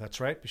 That's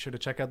right. Be sure to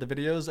check out the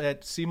videos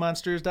at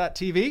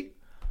seamonsters.tv. You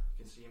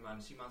can see them on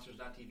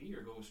seamonsters.tv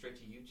or go straight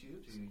to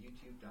YouTube, to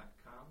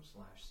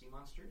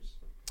youtube.com/seamonsters.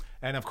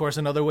 And, of course,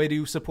 another way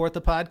to support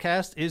the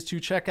podcast is to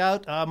check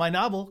out my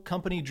novel,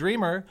 Company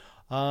Dreamer,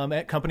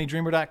 at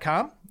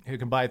companydreamer.com. You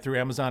can buy it through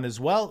Amazon as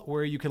well,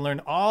 where you can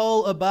learn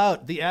all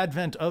about the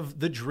advent of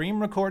the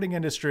dream recording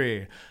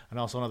industry. And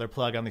also another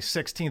plug, on the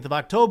 16th of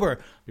October,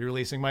 I'll be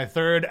releasing my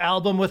 3rd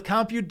album with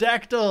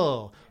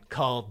Compudactyl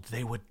called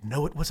They Would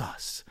Know It Was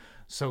Us.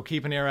 So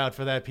keep an ear out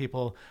for that,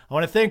 people. I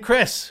want to thank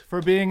Chris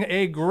for being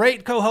a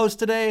great co-host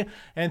today,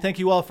 and thank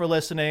you all for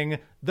listening.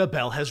 The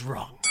bell has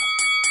rung.